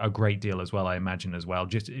a great deal as well, I imagine, as well.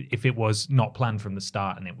 Just if it was not planned from the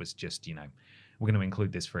start and it was just, you know, we're going to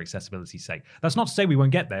include this for accessibility's sake. That's not to say we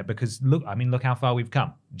won't get there, because look how far we've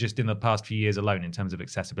come just in the past few years alone in terms of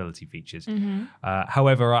accessibility features.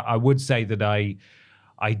 However, I would say that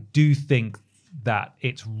I do think that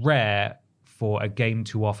it's rare for a game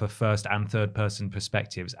to offer first and third person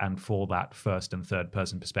perspectives, and for that first and third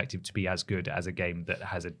person perspective to be as good as a game that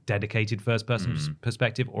has a dedicated first person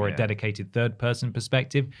perspective or a dedicated third person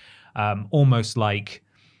perspective. Almost like,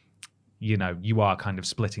 you know, you are kind of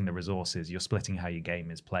splitting the resources. You're splitting how your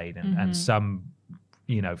game is played. And some,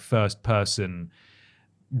 you know, first person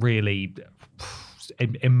really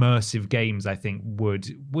immersive games, I think,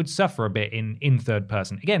 would suffer a bit in third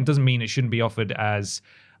person. Again, doesn't mean it shouldn't be offered as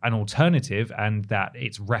an alternative and that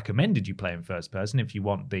it's recommended you play in first person if you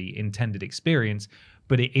want the intended experience,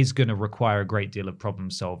 but it is going to require a great deal of problem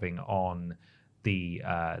solving on the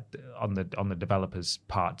developer's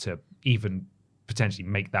part to even potentially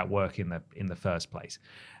make that work in the first place.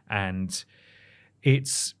 And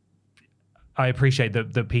I appreciate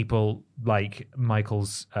that people like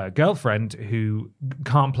Michael's girlfriend, who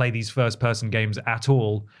can't play these first person games at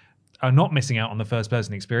all, are not missing out on the first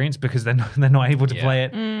person experience because they're not able to play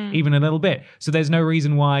it even a little bit. So there's no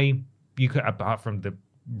reason why you could, apart from the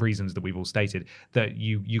reasons that we've all stated, that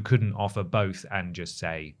you couldn't offer both and just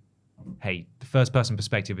say, hey, the first person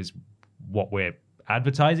perspective is what we're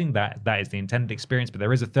advertising, that is the intended experience, but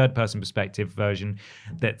there is a third person perspective version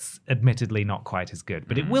that's admittedly not quite as good,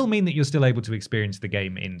 but it will mean that you're still able to experience the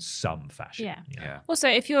game in some fashion. Also,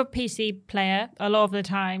 if you're a PC player, a lot of the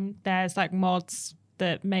time there's like mods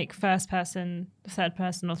that make first person third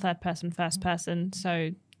person or third person first person, so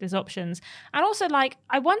there's options. And also, like,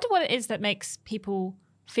 I wonder what it is that makes people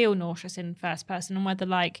feel nauseous in first person, and whether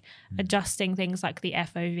like adjusting things like the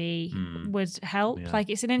FOV would help. Like,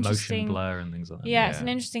 it's an interesting motion blur and things like that. Yeah, it's an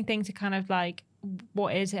interesting thing to kind of like,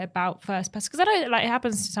 what is it about first person? Because I know like it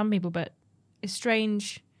happens to some people, but it's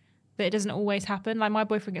strange that it doesn't always happen. Like, my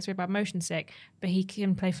boyfriend gets really bad motion sick, but he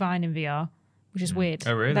can play fine in VR, which is weird.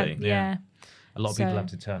 Oh, really? Yeah. A lot of people have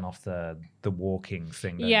to turn off the walking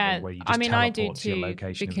thing. Where you just I mean, I do teleport to your too,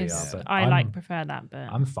 location because in VR, but I prefer that. But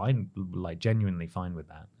I'm fine, like genuinely fine with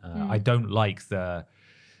that. I don't like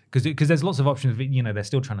because there's lots of options. You know, they're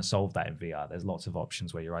still trying to solve that in VR. There's lots of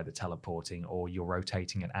options where you're either teleporting or you're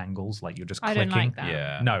rotating at angles, like you're just clicking. I don't like that.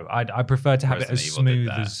 Yeah. No, I prefer to have it as Resident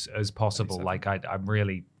Evil did smooth as possible. Like I'm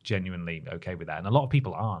really genuinely okay with that, and a lot of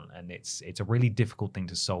people aren't, and it's a really difficult thing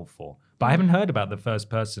to solve for. But I haven't heard about the first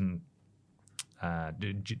person.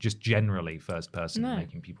 Just generally first person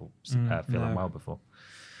making people feel unwell before.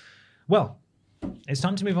 Well, it's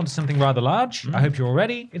time to move on to something rather large. I hope you're all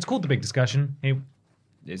ready. It's called The Big Discussion.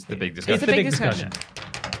 It's the big discussion. It's the big discussion.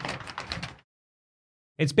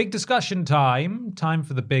 It's big discussion time. Time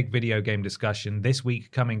for the big video game discussion. This week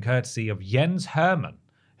coming courtesy of Jens Herman,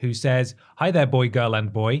 who says, "Hi there, boy, girl,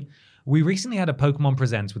 and boy. We recently had a Pokemon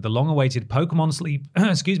Presents with the long-awaited Pokemon Sleep,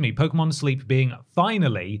 Pokemon Sleep being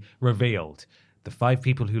finally revealed. The 5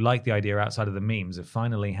 people who like the idea outside of the memes are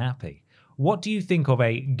finally happy. what do you think of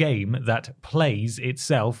a game that plays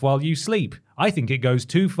itself while you sleep? I think it goes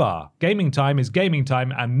too far. Gaming time is gaming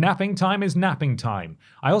time and napping time is napping time.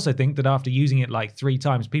 I also think that after using it like 3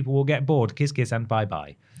 times, people will get bored. Kiss, kiss, and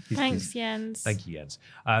bye-bye. Thanks, Jens. Thank you, Jens.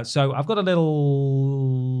 So I've got a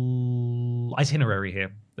little itinerary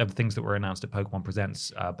here of the things that were announced at Pokemon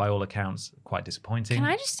Presents. By all accounts, quite disappointing. Can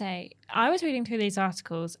I just say, I was reading through these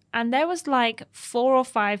articles and there was like 4 or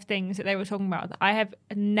 5 things that they were talking about that I have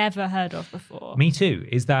never heard of before. Me too.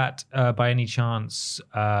 Is that by any chance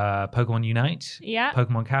Pokemon Unite? Yeah.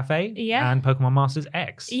 Pokemon Cafe? Yeah. And Pokemon Masters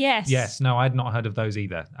X? Yes. Yes. No, I'd not heard of those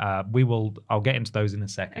either. I'll get into those in a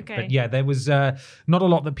second. Okay. But yeah, there was not a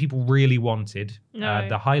lot that people really wanted. No.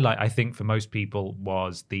 The highlight, I think, for most people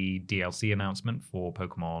was the DLC announcement for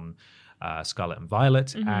Pokemon Scarlet and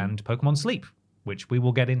Violet and Pokemon Sleep, which we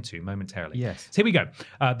will get into momentarily. Yes. So here we go.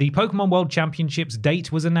 The Pokemon World Championships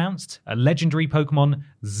date was announced. A legendary Pokemon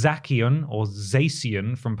Zacian or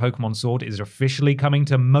Zacian from Pokemon Sword is officially coming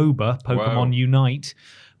to MOBA Pokemon Whoa. Unite.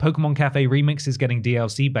 Pokemon Cafe Remix is getting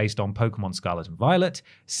DLC based on Pokemon Scarlet and Violet.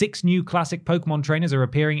 6 new classic Pokemon trainers are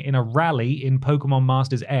appearing in a rally in Pokemon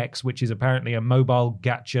Masters X, which is apparently a mobile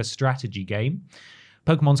gacha strategy game.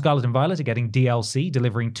 Pokemon Scarlet and Violet are getting DLC,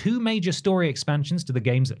 delivering 2 major story expansions to the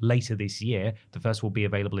games later this year. The first will be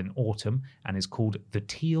available in autumn and is called The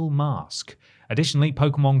Teal Mask. Additionally,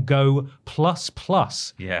 Pokemon Go Plus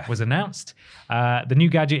was announced. The new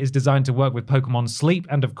gadget is designed to work with Pokemon Sleep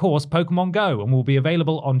and, of course, Pokemon Go, and will be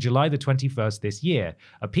available on July the 21st this year.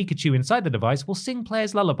 A Pikachu inside the device will sing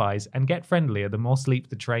players lullabies and get friendlier the more sleep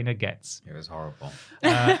the trainer gets. It was horrible.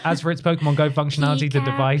 As for its Pokemon Go functionality, the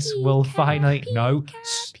device will finally... No.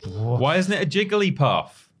 Why isn't it a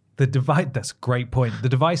Jigglypuff? The device, that's a great point. The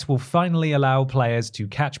device will finally allow players to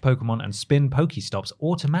catch Pokemon and spin Pokestops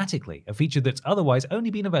automatically, a feature that's otherwise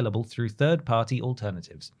only been available through third-party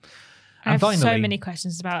alternatives. I And have so finally- many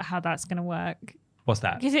questions about how that's going to work. What's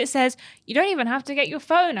that? Because it says you don't even have to get your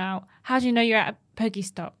phone out. How do you know you're at a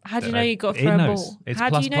Pokestop? How do you know you got to throw It a knows. ball? It's How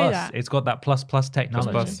plus, do you know plus. that? It's got that plus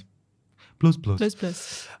technology. Plus.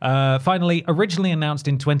 Plus. Finally, originally announced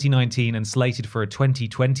in 2019 and slated for a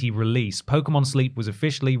 2020 release, Pokemon Sleep was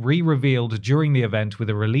officially re-revealed during the event with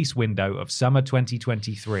a release window of summer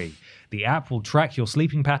 2023. The app will track your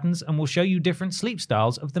sleeping patterns and will show you different sleep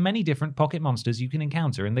styles of the many different pocket monsters you can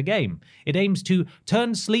encounter in the game. It aims to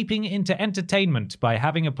turn sleeping into entertainment by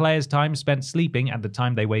having a player's time spent sleeping and the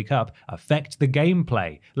time they wake up affect the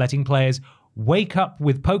gameplay, letting players wake up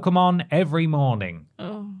with Pokemon every morning.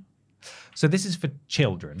 Oh. So this is for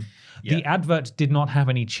children. Yeah. The advert did not have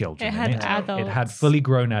any children It in had it. adults. It had fully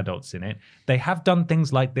grown adults in it. They have done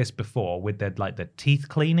things like this before with their the teeth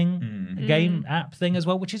cleaning game app thing as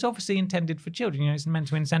well, which is obviously intended for children. You know, it's meant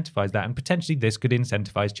to incentivize that, and potentially this could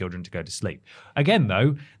incentivize children to go to sleep. Again,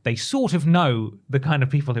 though, they sort of know the kind of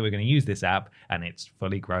people who are going to use this app, and it's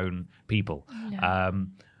fully grown people.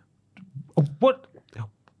 What?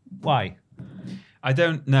 Why? I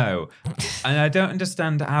don't know. And I don't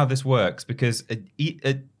understand how this works because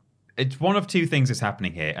it's one of 2 things that's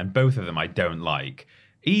happening here, and both of them I don't like.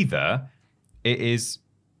 Either it is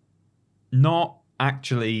not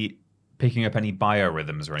actually picking up any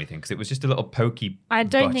biorhythms or anything because it was just a little pokey I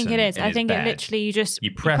don't think it button is. in I his think bed. it literally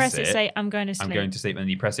you press it, it, say I'm going to sleep. I'm going to sleep, and then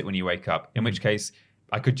you press it when you wake up. In which case,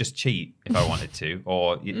 I could just cheat if I wanted to,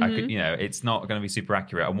 or I could, it's not going to be super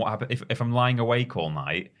accurate. And what happens if I'm lying awake all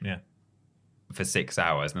night? Yeah. For 6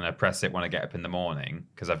 hours, and then I press it when I get up in the morning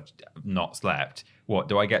because I've not slept. What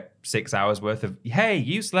do I get? 6 hours worth of? Hey,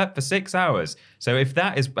 you slept for 6 hours. So if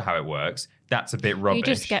that is how it works, that's a bit rubbish. You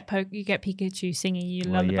just get Pikachu singing you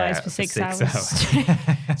lullabies for 6 hours.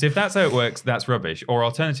 So if that's how it works, that's rubbish. Or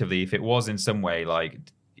alternatively, if it was in some way like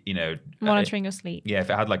monitoring your sleep. yeah, if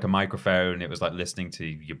it had like a microphone, it was like listening to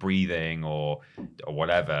your breathing or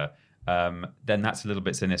whatever. Then that's a little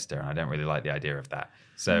bit sinister, and I don't really like the idea of that.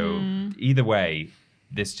 So either way,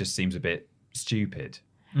 this just seems a bit stupid.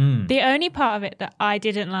 The only part of it that I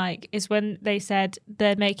didn't like is when they said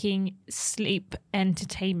they're making sleep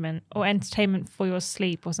entertainment or entertainment for your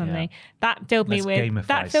sleep or something. Yeah. That filled me Let's with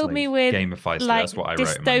gamify sleep. Gamify sleep, like that's what I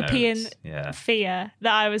wrote in my dystopian notes. Yeah. fear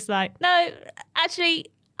that I was like, no,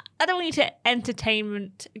 actually, I don't want you to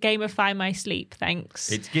gamify my sleep,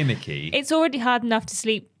 thanks. It's gimmicky. It's already hard enough to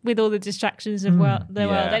sleep with all the distractions of the world.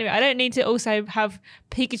 Anyway, I don't need to also have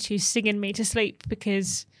Pikachu singing me to sleep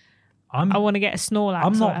because I want to get a Snorlax.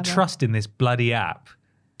 I'm or not whatever. trusting this bloody app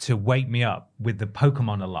to wake me up with the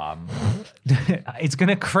Pokemon alarm. It's going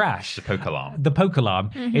to crash. The poke alarm. The poke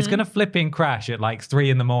alarm. It's going to flip in crash at like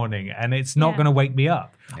 3 a.m, and it's not going to wake me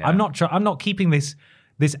up. Yeah. I'm not keeping this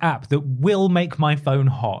this app that will make my phone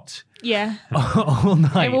hot Yeah. all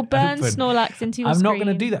night. It will burn open. Snorlax into your I'm screen. not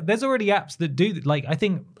going to do that. There's already apps that do that. Like, I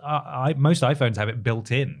think most iPhones have it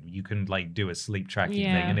built in. You can like do a sleep tracking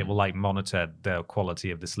thing, and it will like monitor the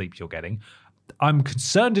quality of the sleep you're getting. I'm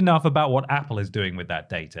concerned enough about what Apple is doing with that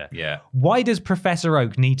data. Yeah. Why does Professor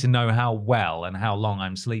Oak need to know how well and how long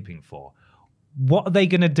I'm sleeping for? What are they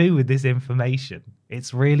going to do with this information?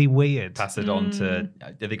 It's really weird. Pass it on to.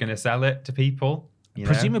 Are they going to sell it to people? You know?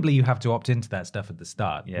 Presumably you have to opt into that stuff at the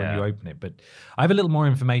start when Yeah. you open it. But I have a little more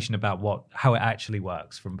information about how it actually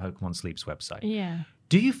works from Pokemon Sleep's website. Yeah.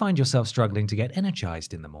 Do you find yourself struggling to get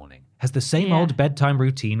energized in the morning? Has the same Yeah. old bedtime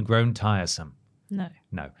routine grown tiresome? No.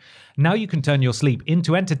 No. Now you can turn your sleep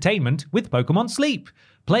into entertainment with Pokemon Sleep.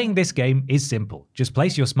 Playing this game is simple. Just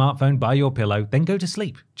place your smartphone by your pillow, then go to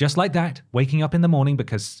sleep. Just like that, waking up in the morning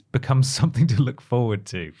becomes something to look forward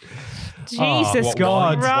to. Jesus what-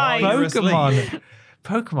 God, why you're Pokemon.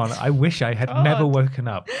 Pokemon, I wish I had never woken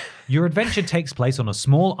up. Your adventure takes place on a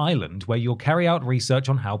small island where you'll carry out research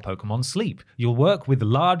on how Pokemon sleep. You'll work with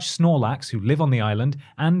large Snorlax who live on the island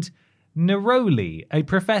and Neroli, a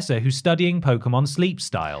professor who's studying Pokemon sleep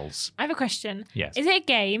styles. I have a question. Yes. Is it a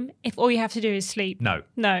game if all you have to do is sleep? No.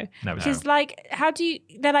 No. No, it's Because, like, how do you...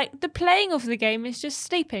 They're like, the playing of the game is just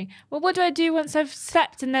sleeping. Well, what do I do once I've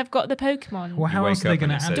slept and they've got the Pokemon? Well, how You else wake are they up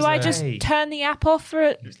going and to it answer? says, Do I just Hey. turn the app off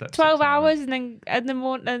for You slept 12 6 hours and then at the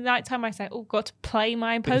night time I say, oh, got to play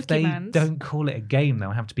my But if they Pokemon? don't call it a game,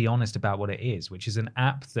 they'll have to be honest about what it is, which is an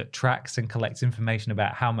app that tracks and collects information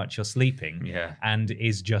about how much you're sleeping Yeah. and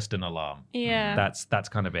is just an alarm. Yeah. That's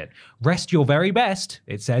kind of it. Rest your very best,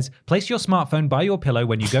 it says. Place your smartphone by your pillow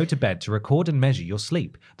when you go to bed to record and measure your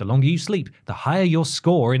sleep. The longer you sleep, the higher your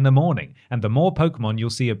score in the morning, and the more Pokemon you'll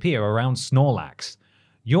see appear around Snorlax.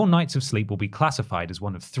 Your nights of sleep will be classified as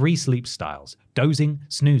one of 3 sleep styles: dozing,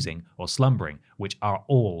 snoozing, or slumbering, which are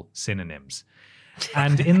all synonyms.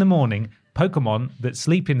 And in the morning, Pokemon that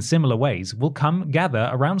sleep in similar ways will come gather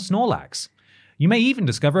around Snorlax. You may even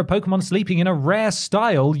discover a Pokemon sleeping in a rare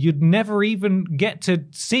style you'd never even get to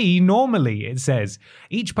see normally, it says.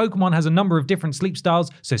 Each Pokemon has a number of different sleep styles,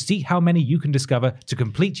 so see how many you can discover to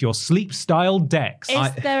complete your sleep style dex.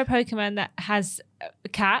 Is there a Pokemon that has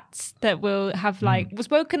cats that will have, like, was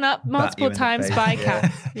woken up multiple in the times face. by Yeah.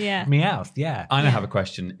 cats? Yeah. Meowth, yeah. I now have a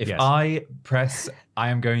question. If Yes. I press I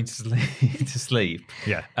am going to sleep,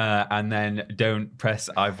 Yeah. and then don't press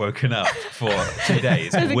I've woken up for 2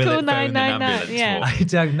 days, There's a will cool it phone an 999, ambulance yeah. for me? I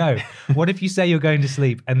don't know. What if you say you're going to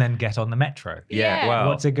sleep and then get on the metro? Yeah, Yeah. well,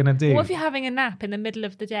 What's it going to do? What if you're having a nap in the middle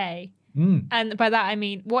of the day? Mm. And by that I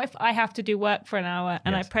mean, what if I have to do work for an hour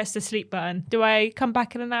and Yes. I press the sleep button? Do I come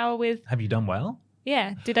back in an hour with, Have you done well?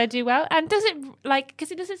 yeah, did I do well? And does it, like,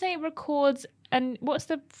 because it doesn't say it records, and what's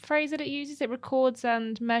the phrase that it uses? It records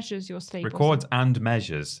and measures your sleep. or records and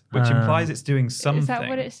measures, which Um, implies it's doing something. Is that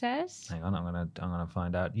what it says? Hang on, I'm gonna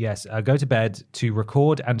find out. Yes, go to bed to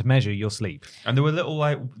record and measure your sleep. And there was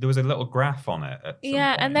a little graph on it. At some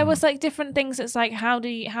Yeah, point. and there was like different things. It's like how do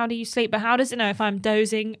you sleep, but how does it know if I'm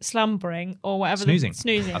dozing, slumbering, or whatever? Snoozing.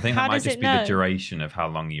 Snoozing. I think how that might does just it be know? the duration of how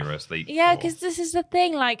long you're asleep. Yeah, for. because this is the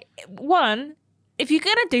thing. Like, one, if you're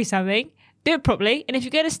gonna do something, do it properly, and if you're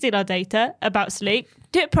gonna steal our data about sleep,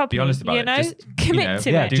 do it properly. Be honest about you it. know, Just, commit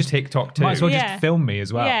to yeah, it. Do just- TikTok too. Might as well Yeah. just film me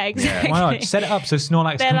as well. Yeah, exactly. Why not? Set it up so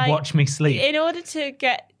Snorlax They're can like, watch me sleep. In order to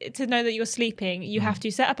get to know that you're sleeping, you have to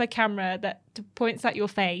set up a camera that points at your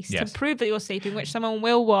face Yes. to prove that you're sleeping, which someone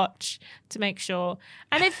will watch to make sure.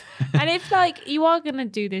 And if like you are gonna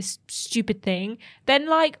do this stupid thing, then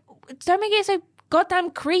like don't make it so goddamn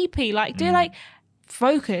creepy. Like do like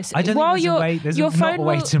focus. I don't while think there's a way. There's your not phone a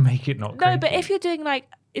way will- to make it not. No, but creepy. if you're doing like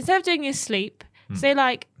instead of doing your sleep, say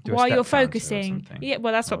like Do a while you're step counter or focusing. something. Yeah,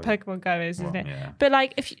 well that's what Oh, Pokemon Go is, isn't well, it? yeah. But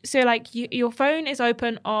like if your phone is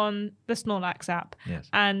open on the Snorlax app, Yes.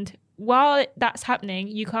 and while that's happening,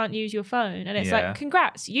 you can't use your phone, and it's Yeah. like,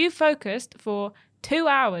 congrats, you focused for 2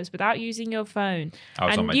 hours without using your phone. I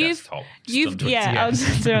was and on my you've- desktop. You've stunned with yeah, I was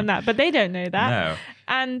tears. doing that, but they don't know that. No.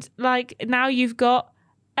 And like now you've got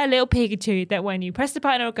a little Pikachu that when you press the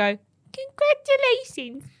button, it'll go,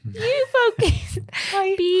 congratulations, you focused.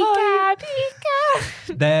 Pika,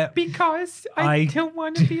 Pika. There, Because I don't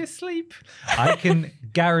want to be asleep. I can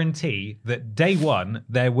guarantee that day one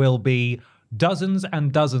there will be dozens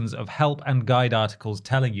and dozens of help and guide articles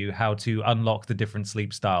telling you how to unlock the different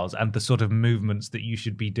sleep styles and the sort of movements that you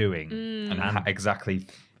should be doing. Mm. And exactly,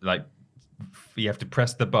 like, you have to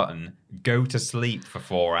press the button, go to sleep for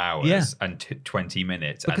 4 hours Yeah. and 20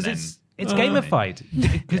 minutes. Because and then it's gamified.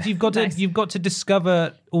 Because you've got to Nice. you've got to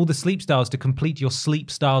discover all the sleep styles to complete your sleep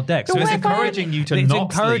style deck. So it's encouraging you to it's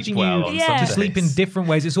not encouraging sleep well you on Yeah. to some sleep in days. different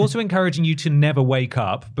ways. It's also encouraging you to never wake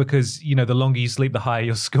up because, the longer you sleep, the higher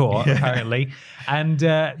your score, apparently. And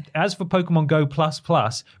as for Pokemon Go++,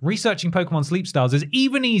 researching Pokemon sleep styles is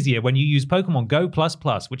even easier when you use Pokemon Go++,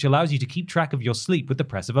 which allows you to keep track of your sleep with the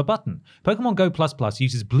press of a button. Pokemon Go++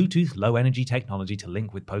 uses Bluetooth low-energy technology to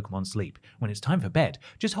link with Pokemon Sleep. When it's time for bed,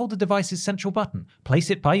 just hold the device's central button, place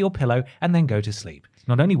it by your pillow, and then go to sleep.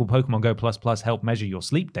 Not only will Pokemon Go++ help measure your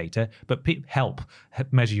sleep data, but Pikachu's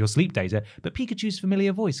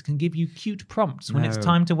familiar voice can give you cute prompts when it's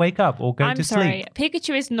time to wake up or go I'm to sorry, sleep.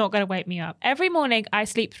 Pikachu is not going to wake me up. Every morning, I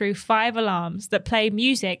sleep through 5 alarms that play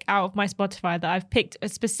music out of my Spotify that I've picked a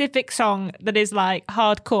specific song that is like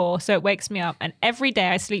hardcore, so it wakes me up. And every day,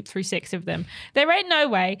 I sleep through 6 of them. There ain't no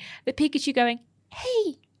way that Pikachu going,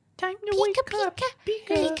 hey, Time to Pika, wake up,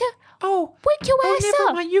 Pika, Oh, wake your ass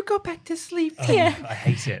up. You go back to sleep. Yeah. I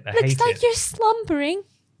hate it. I Looks hate like it. you're slumbering.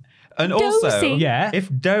 And also, Dozing. Yeah. if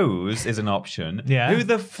doze is an option, Yeah. who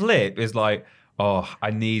the flip is like, oh,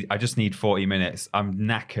 I just need 40 minutes. I'm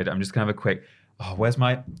knackered. I'm just gonna have a quick. Oh, where's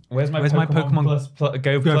my Pokemon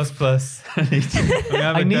Go plus plus?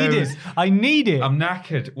 I need it. I need it. I'm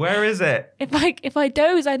knackered. Where is it? If I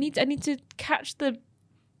doze, I need to catch the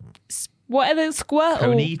whatever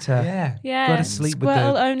Squirtle. Yeah. Yeah, Gotta sleep with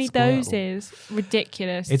Squirtle the only Squirtle. dozes.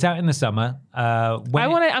 Ridiculous. It's out in the summer. I'm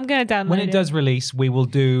going to download When it does release, we will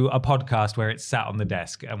do a podcast where it's sat on the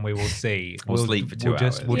desk and we will see. We'll sleep for 2 We'll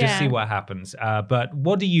just Yeah. see what happens. But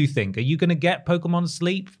what do you think? Are you going to get Pokemon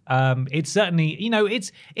Sleep? It's certainly,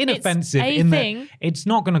 it's inoffensive a in thing. that it's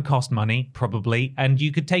not going to cost money, probably, and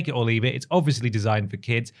you could take it or leave it. It's obviously designed for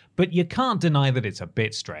kids, but you can't deny that it's a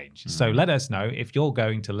bit strange. So let us know if you're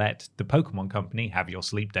going to let the Pokemon Company have your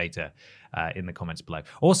sleep data. In the comments below.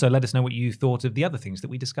 Also, let us know what you thought of the other things that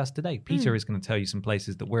we discussed today. Peter is going to tell you some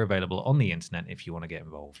places that we're available on the internet if you want to get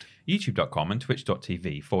involved. YouTube.com and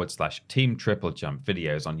twitch.tv/Team Triple Jump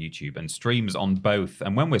videos on YouTube and streams on both.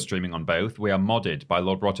 And when we're streaming on both, we are modded by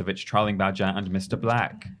Lord Rotovich, Trolling Badger, and Mr.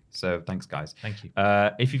 Black. So thanks, guys. Thank you.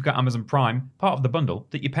 If you've got Amazon Prime, part of the bundle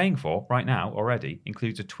that you're paying for right now already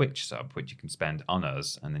includes a Twitch sub, which you can spend on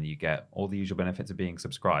us, and then you get all the usual benefits of being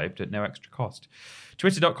subscribed at no extra cost.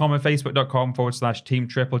 Twitter.com and Facebook.com/Team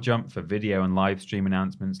Triple Jump for video and live stream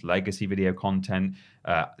announcements, legacy video content,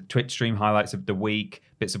 Twitch stream highlights of the week,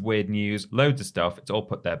 bits of weird news, loads of stuff. It's all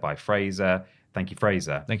put there by Fraser. Thank you,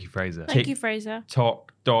 Fraser. Thank you, Fraser. Thank you, Fraser.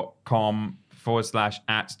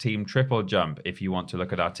 TikTok.com/@Team Triple Jump if you want to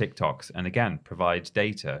look at our TikToks and again provide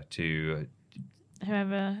data to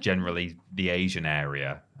Whoever. generally the Asian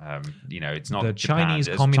area. It's not The Japan, Chinese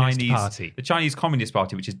it's Communist Party. The Chinese Communist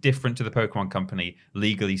Party, which is different to the Pokemon Company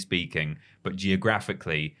legally speaking, but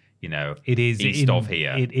geographically, It is east of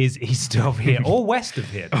here. It is east of here, or west of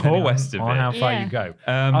here, depending Or west of on here. how far Yeah. you go.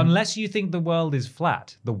 Um, Unless you think the world is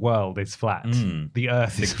flat, the world is flat. The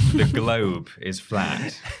Earth is. the globe is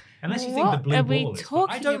flat. Unless you What think the blue are we ball is flat. I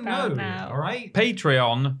talking don't about know. now? All right.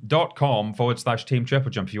 Patreon.com/Team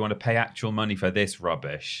Triple Jump if you want to pay actual money for this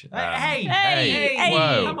rubbish. Hey,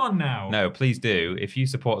 whoa. Come on now. No, please do. If you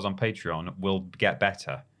support us on Patreon, we'll get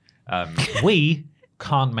better. We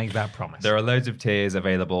can't make that promise. There are loads of tiers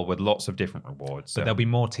available with lots of different rewards. But there'll be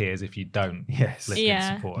more tiers if you don't Yes. listen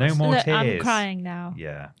Yeah. and support no us. more Look, I'm tiers. crying now.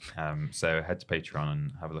 Yeah. So head to Patreon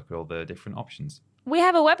and have a look at all the different options. We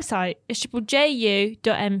have a website. It's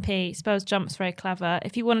triplej.mp. Spells jumps very clever.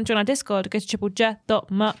 If you want to join our Discord, go to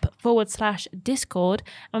triplej.mup/Discord.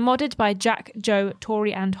 I'm modded by Jack, Joe,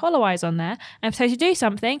 Tori, and Hollow Eyes on there. And if you do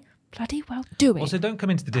something, bloody well do it. Also, don't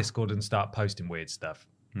come into the Discord and start posting weird stuff.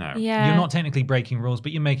 No. yeah. You're not technically breaking rules,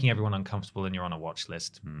 but you're making everyone uncomfortable and you're on a watch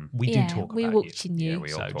list. We Yeah, do talk we about watching you. Yeah,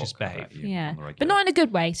 we all So talk just about behave. you Yeah. on the regular. But not in a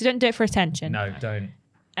good way, so don't do it for attention. No, don't.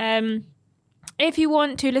 If you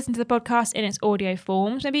want to listen to the podcast in its audio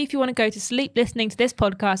forms, maybe if you want to go to sleep listening to this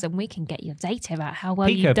podcast and we can get your data about how well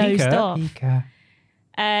you dozed off. Go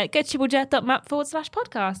to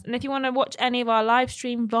triplej.mup/podcast. And if you want to watch any of our live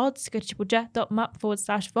stream VODs, go to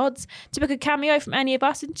triplej.mup/VODs. To book a cameo from any of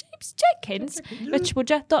us and James Jenkins, go to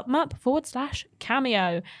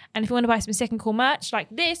triplej.mup/cameo. And if you want to buy some sick and cool merch like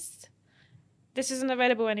this isn't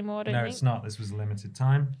available anymore, I don't No, think. it's not. This was a limited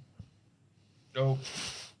time. Oh,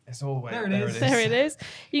 it's all the way. There it is. There it is.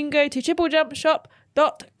 You can go to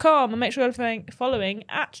triplejumpshop.com and make sure you're following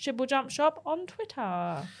at triplejumpshop on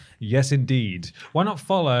Twitter. Yes, indeed. Why not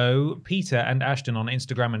follow Peter and Ashton on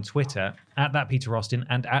Instagram and Twitter at that Peter Austin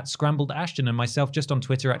and at Scrambled Ashton and myself just on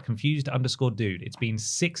Twitter at confused_dude. It's been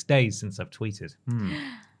 6 days since I've tweeted.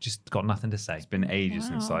 Just got nothing to say. It's been ages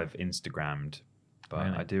since I've Instagrammed, but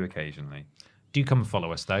Really? I do occasionally. Do come and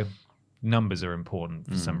follow us though. Numbers are important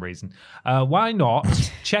for some reason. Why not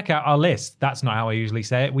check out our list? That's not how I usually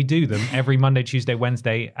say it. We do them every Monday, Tuesday,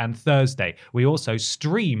 Wednesday, and Thursday. We also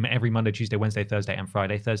stream every Monday, Tuesday, Wednesday, Thursday, and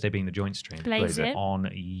Friday. Thursday being the joint stream. Blaze it. On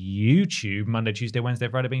YouTube. Monday, Tuesday, Wednesday,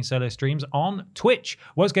 Friday being solo streams on Twitch.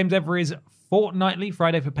 Worst Games Ever is fortnightly.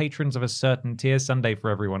 Friday for patrons of a certain tier. Sunday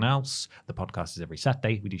for everyone else. The podcast is every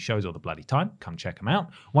Saturday. We do shows all the bloody time. Come check them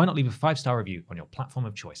out. Why not leave a 5-star review on your platform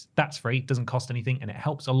of choice? That's free. Doesn't cost anything, and it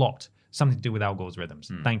helps a lot. Something to do with Al Gore's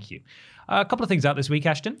rhythms. Thank you. A couple of things out this week,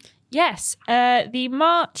 Ashton. Yes, the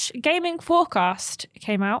March gaming forecast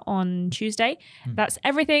came out on Tuesday. That's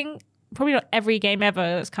everything, probably not every game ever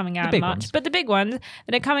that's coming out in March, but the big ones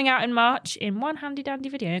that are coming out in March in one handy-dandy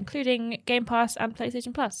video, including Game Pass and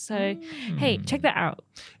PlayStation Plus. So, hey, check that out.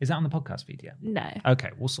 Is that on the podcast feed yet? No. Okay,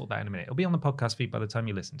 we'll sort that in a minute. It'll be on the podcast feed by the time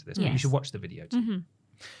you listen to this, but you should watch the video too.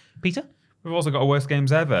 Peter? We've also got a Worst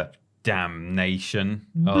Games Ever. Damnation.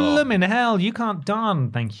 Bloomin' hell, you can't darn,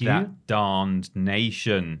 thank you. That darned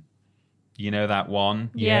nation. You know that one?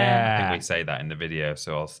 Yeah. I think we say that in the video,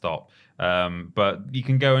 so I'll stop. But you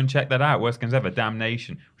can go and check that out. Worst Games Ever,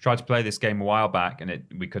 Damnation. We tried to play this game a while back, and it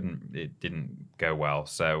didn't go well.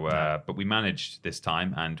 So, but we managed this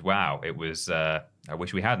time, and wow, it was. I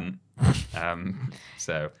wish we hadn't.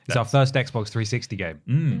 So it's our first Xbox 360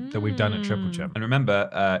 game that we've done at Triple Jump. And remember,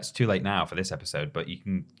 it's too late now for this episode, but you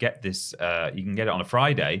can get this. You can get it on a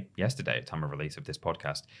Friday, yesterday, at time of release of this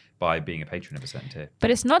podcast, by being a patron of a certain tier.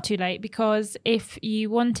 But it's not too late, because if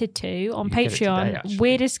you wanted to, on Patreon, today,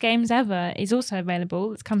 Weirdest Games Ever is also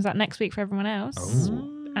available. It comes out next week for everyone else.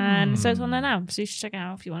 And so it's on there now. So you should check it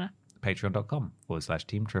out if you want to.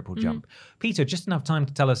 Patreon.com/Team Triple Jump. Peter, just enough time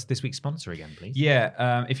to tell us this week's sponsor again, please.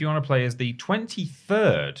 Yeah, if you want to play as the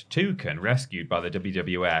 23rd Toucan rescued by the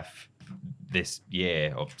WWF this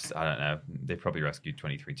year, or I don't know, they've probably rescued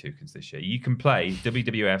 23 Toucans this year. You can play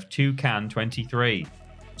WWF Toucan 23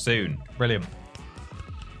 soon. Brilliant.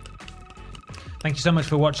 Thank you so much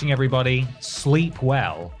for watching, everybody. Sleep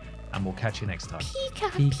well, and we'll catch you next time.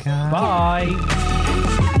 Pika. Bye.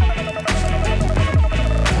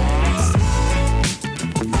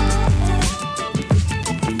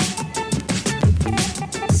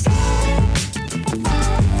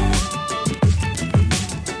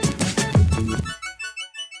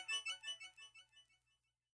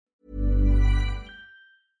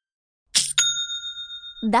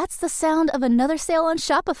 That's the sound of another sale on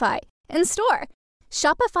Shopify in store.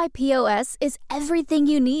 Shopify POS is everything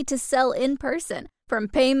you need to sell in person. From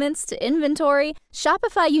payments to inventory,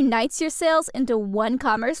 Shopify unites your sales into one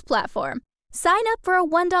commerce platform. Sign up for a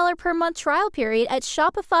 $1 per month trial period at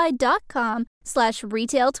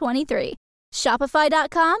shopify.com/retail23.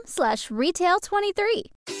 Shopify.com/retail23.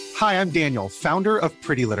 Hi, I'm Daniel, founder of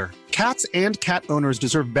Pretty Litter. Cats and cat owners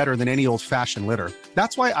deserve better than any old-fashioned litter.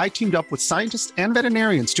 That's why I teamed up with scientists and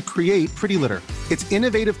veterinarians to create Pretty Litter. Its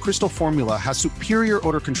innovative crystal formula has superior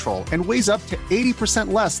odor control and weighs up to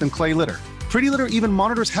 80% less than clay litter. Pretty Litter even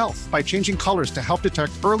monitors health by changing colors to help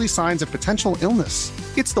detect early signs of potential illness.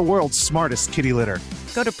 It's the world's smartest kitty litter.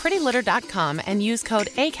 Go to prettylitter.com and use code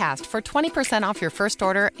ACAST for 20% off your first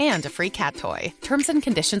order and a free cat toy. Terms and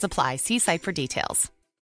conditions apply. See site for details.